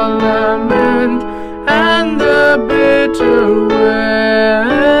while lament, and the bitter weather.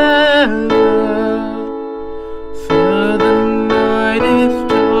 Southern night is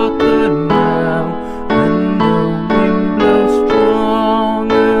darker now, and the wind blows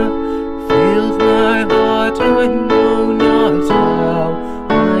stronger. Fills my heart, I know not how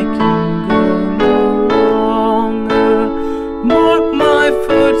I can go no longer. Mark my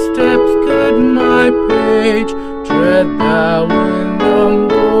footsteps, good my page, tread thou in them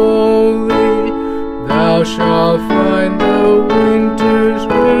boldly. Thou shalt find the winter's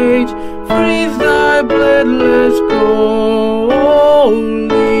rage freeze thy bloodless goalie.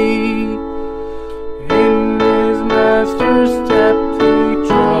 In his master's steps he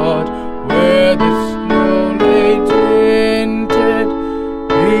trod, where the snow lay tinted.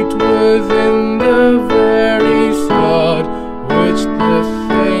 It was in the very sod which the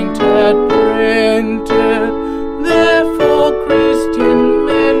saint had printed. Therefore, Christian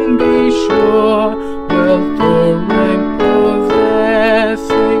men, be sure, wealth or rank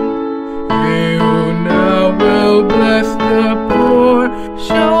possessing, he who now will bless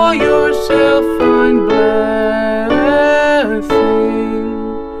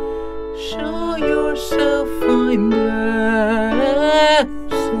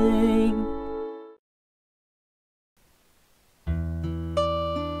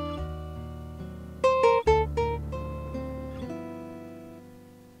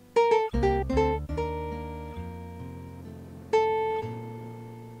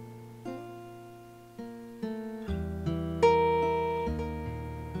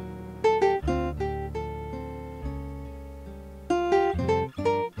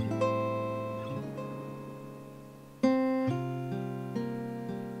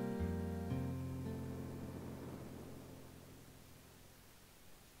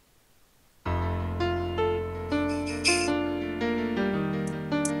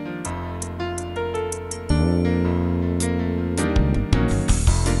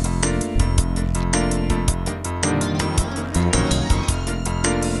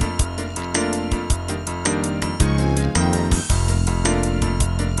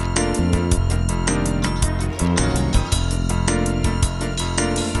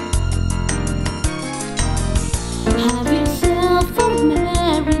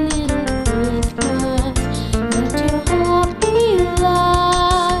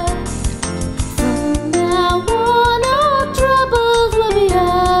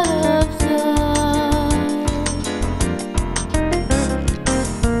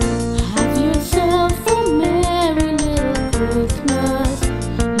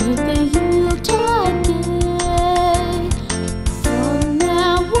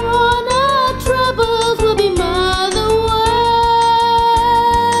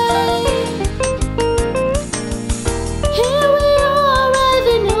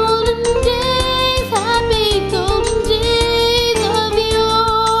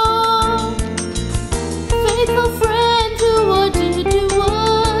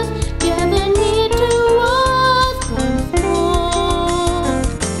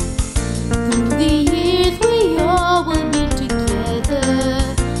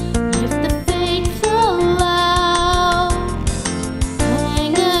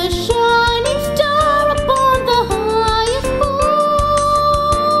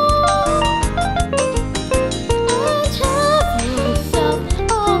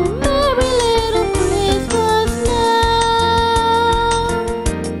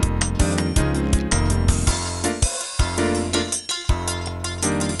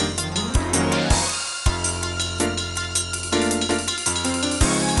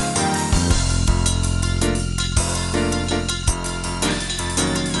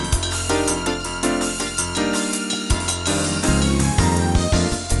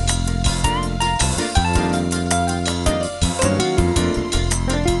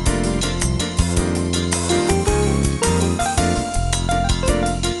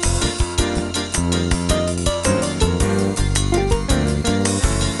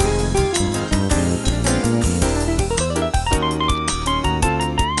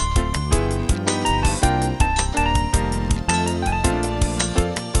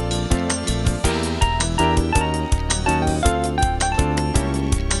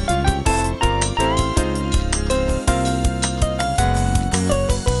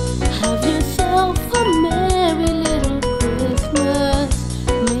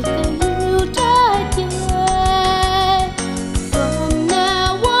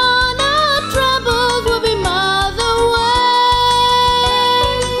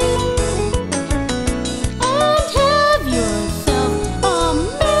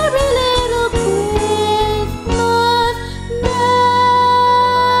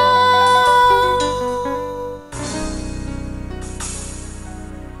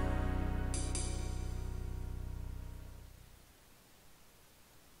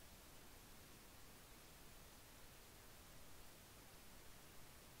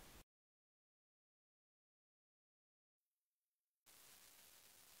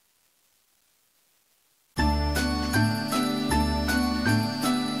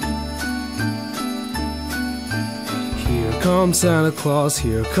comes Santa Claus,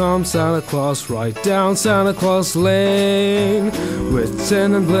 here comes Santa Claus, right down Santa Claus Lane. With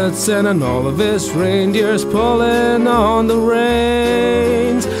Tin and Blitzen and all of his reindeers pulling on the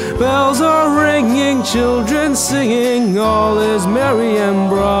reins. Bells are ringing, children singing, all is merry and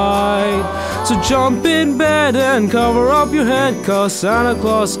bright. So jump in bed and cover up your head, 'cause Santa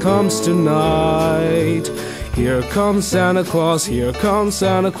Claus comes tonight. Here comes Santa Claus, here comes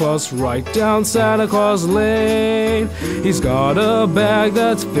Santa Claus, right down Santa Claus Lane. He's got a bag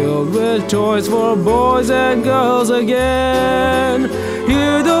that's filled with toys for boys and girls again.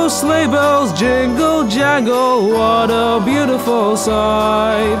 Hear those sleigh bells jingle jangle, what a beautiful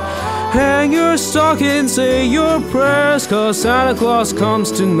sight. Hang your stocking, say your prayers, 'cause Santa Claus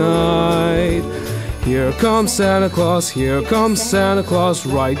comes tonight. Here comes Santa Claus, here comes Santa Claus,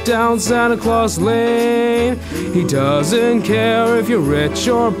 right down Santa Claus Lane. He doesn't care if you're rich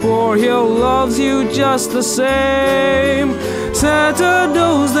or poor, he loves you just the same. Santa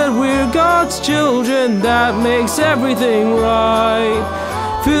knows that we're God's children, that makes everything right.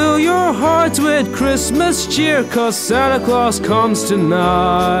 Fill your hearts with Christmas cheer, 'cause Santa Claus comes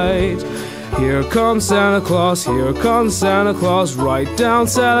tonight. Here comes Santa Claus, here comes Santa Claus, right down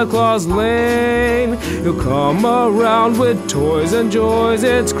Santa Claus Lane. He'll come around with toys and joys,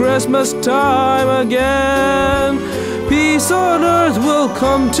 it's Christmas time again. Peace on earth will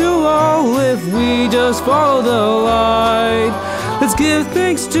come to all if we just follow the light. Let's give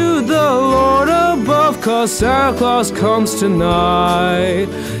thanks to the Lord above, 'cause Santa Claus comes tonight.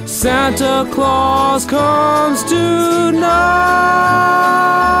 Santa Claus comes tonight.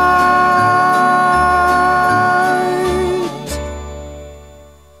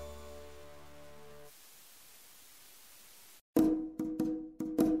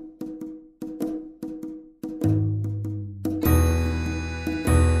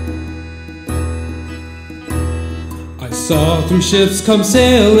 I saw three ships come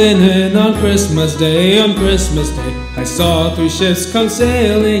sailing in on Christmas Day, on Christmas Day. I saw three ships come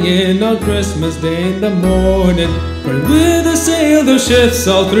sailing in on Christmas Day in the morning. Bring with a sail those ships,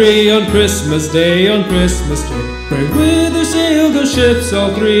 all three on Christmas Day, on Christmas Day. Bring with a sail those ships, all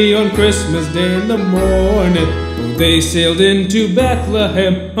three on Christmas Day in the morning. Oh, they sailed into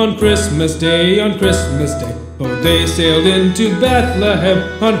Bethlehem on Christmas Day, on Christmas Day. Oh, they sailed into Bethlehem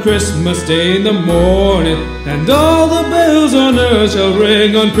on Christmas Day in the morning. And all the bells on earth shall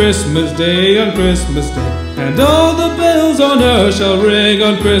ring on Christmas Day, on Christmas Day. And all the bells on earth shall ring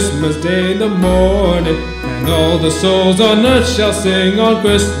on Christmas Day in the morning. And all the souls on earth shall sing on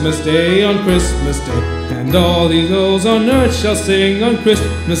Christmas Day, on Christmas Day. And all these souls on earth shall sing on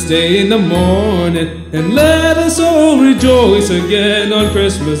Christmas Day in the morning. And let us all rejoice again on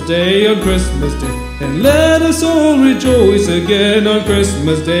Christmas Day, on Christmas Day. And let us all rejoice again on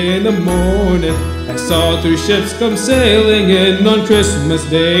Christmas Day in the morning. I saw three ships come sailing in on Christmas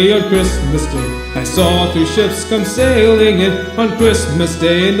Day, on Christmas Day. I saw three ships come sailing in on Christmas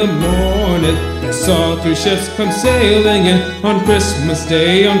Day in the morning. I saw three ships come sailing in on Christmas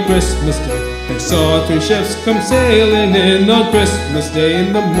Day, on Christmas Day. I saw three ships come sailing in on Christmas Day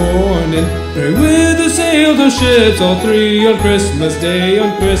in the morning. Pray with the sail those ships, all three on Christmas Day,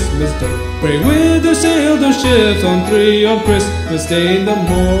 on Christmas Day. Pray with the sail those ships, on three on Christmas Day in the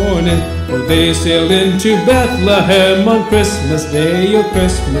morning. Oh, they sailed into Bethlehem on Christmas Day, on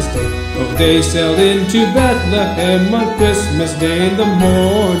Christmas Day. Oh, they sailed into Bethlehem on Christmas Day in the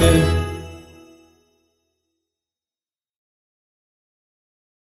morning.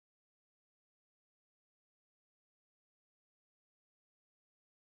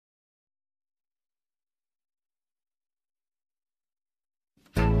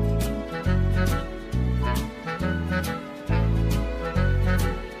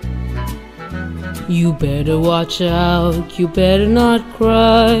 You better watch out, you better not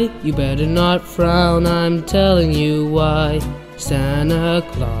cry, you better not frown, I'm telling you why. Santa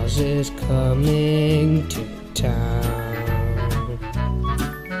Claus is coming to town.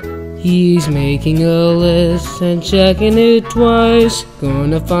 He's making a list and checking it twice,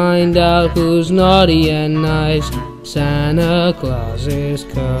 gonna find out who's naughty and nice. Santa Claus is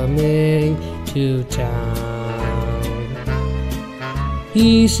coming to town.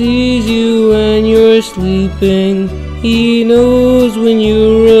 He sees you when you're sleeping, he knows when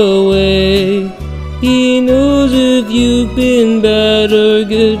you're away. He knows if you've been bad or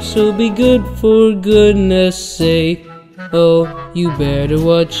good, so be good for goodness sake. Oh, you better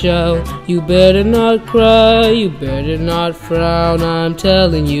watch out, you better not cry, you better not frown, I'm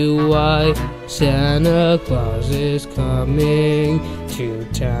telling you why. Santa Claus is coming to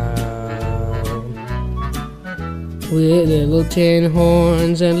town. with little tin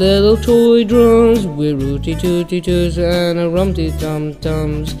horns and little toy drums, with rooty tooty toots and a rumty tum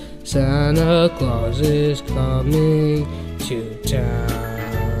tums. Santa Claus is coming to town.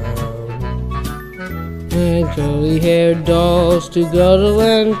 And curly-haired dolls to cuddle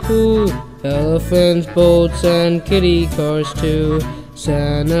and coo, elephants, boats, and kitty cars too.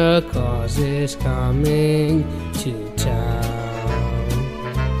 Santa Claus is coming to town.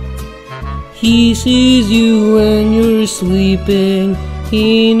 He sees you when you're sleeping,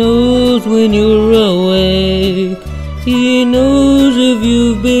 he knows when you're awake. He knows if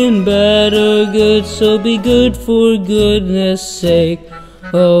you've been bad or good, so be good for goodness sake.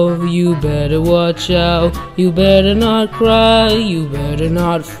 Oh, you better watch out, you better not cry, you better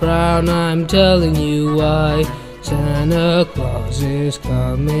not frown, I'm telling you why. Santa Claus is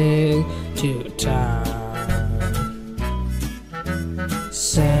coming to town.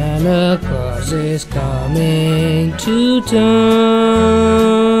 Santa Claus is coming to town.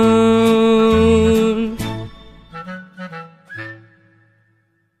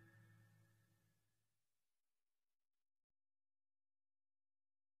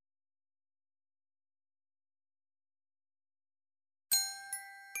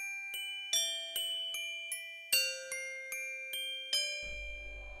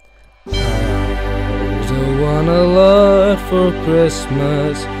 I want a lot for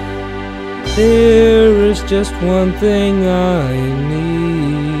Christmas. There is just one thing I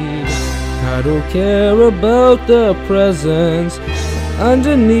need. I don't care about the presents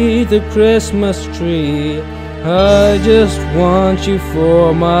underneath the Christmas tree. I just want you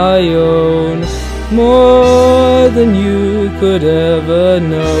for my own, more than you could ever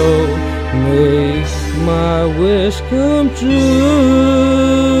know. Make my wish come true.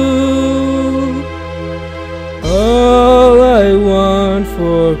 All I want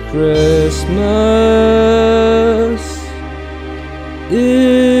for Christmas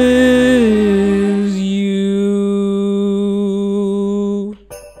is you.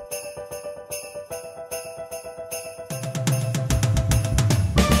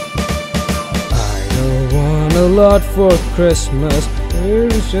 I don't want a lot for Christmas.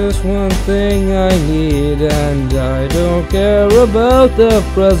 There's just one thing I need, and I don't care about the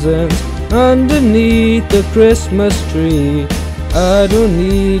presents underneath the Christmas tree. I don't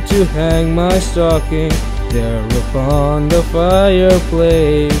need to hang my stocking there upon the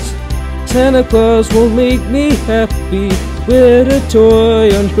fireplace. Santa Claus won't make me happy with a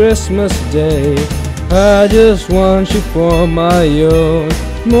toy on Christmas Day. I just want you for my own,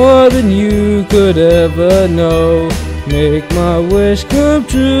 more than you could ever know. Make my wish come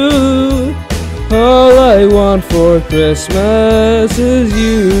true. All I want for Christmas is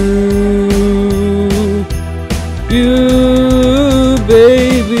you. You,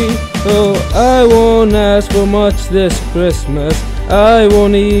 baby. Oh, I won't ask for much this Christmas. I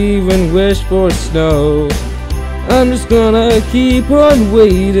won't even wish for snow. I'm just gonna keep on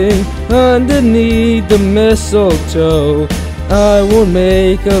waiting underneath the mistletoe. I won't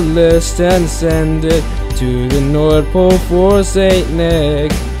make a list and send it to the North Pole for Saint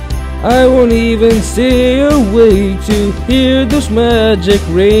Nick. I won't even stay awake to hear those magic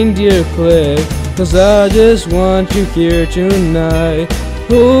reindeer click. 'Cause I just want you here tonight,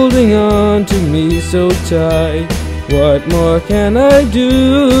 holding on to me so tight. What more can I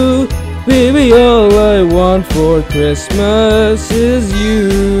do? Baby, all I want for Christmas is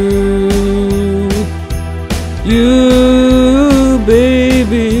you. You,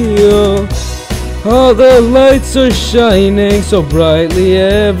 baby, oh. All the lights are shining so brightly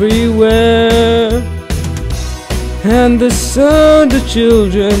everywhere, and the sound of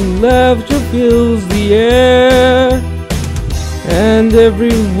children laughter fills the air, and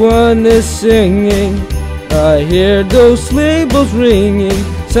everyone is singing. I hear those sleigh bells ringing.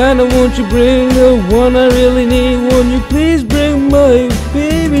 Santa, won't you bring the one I really need? Won't you please bring my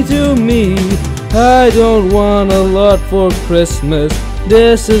baby to me? I don't want a lot for Christmas.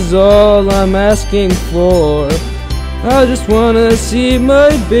 This is all I'm asking for. I just wanna see my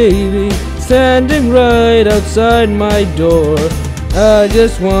baby standing right outside my door. I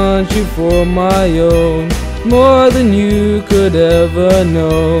just want you for my own, more than you could ever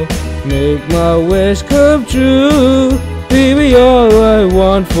know. Make my wish come true. Baby, all I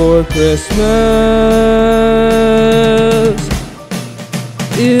want for Christmas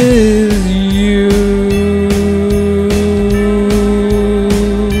is you.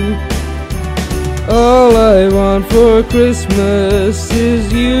 All I want for Christmas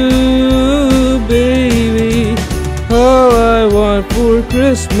is you, baby. All I want for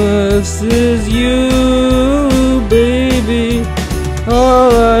Christmas is you, baby.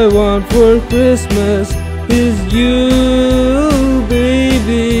 All I want for Christmas is you,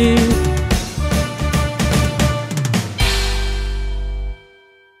 baby.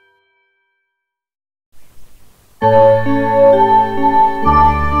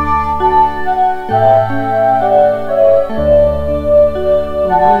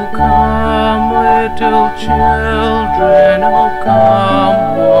 Oh, come, little children, oh,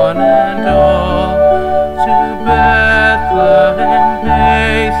 come, one and all, to Bethlehem,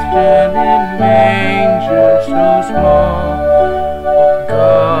 hasten in manger so small.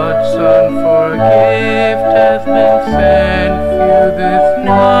 God's Son for a gift has been sent you this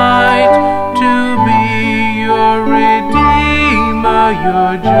night, to be your Redeemer,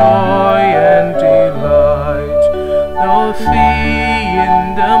 your joy and delight. Though see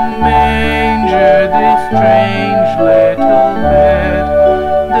in the manger this strange little bed,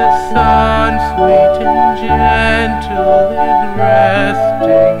 the Son sweet and gentle is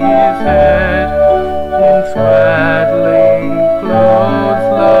resting his head, in swaddling clothes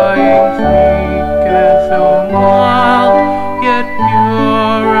lying sleek and so mild, yet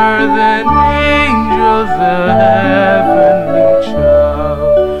purer than angels, the heavenly child.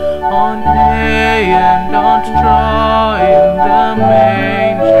 On hay and on straw in the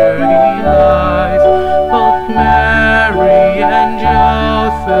manger he lies, both Mary and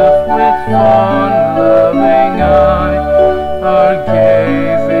Joseph with fond loving eye are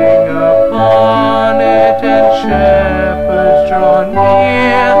gazing upon it, and shepherds draw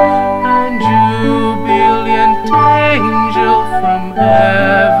near, and jubilant angels from heaven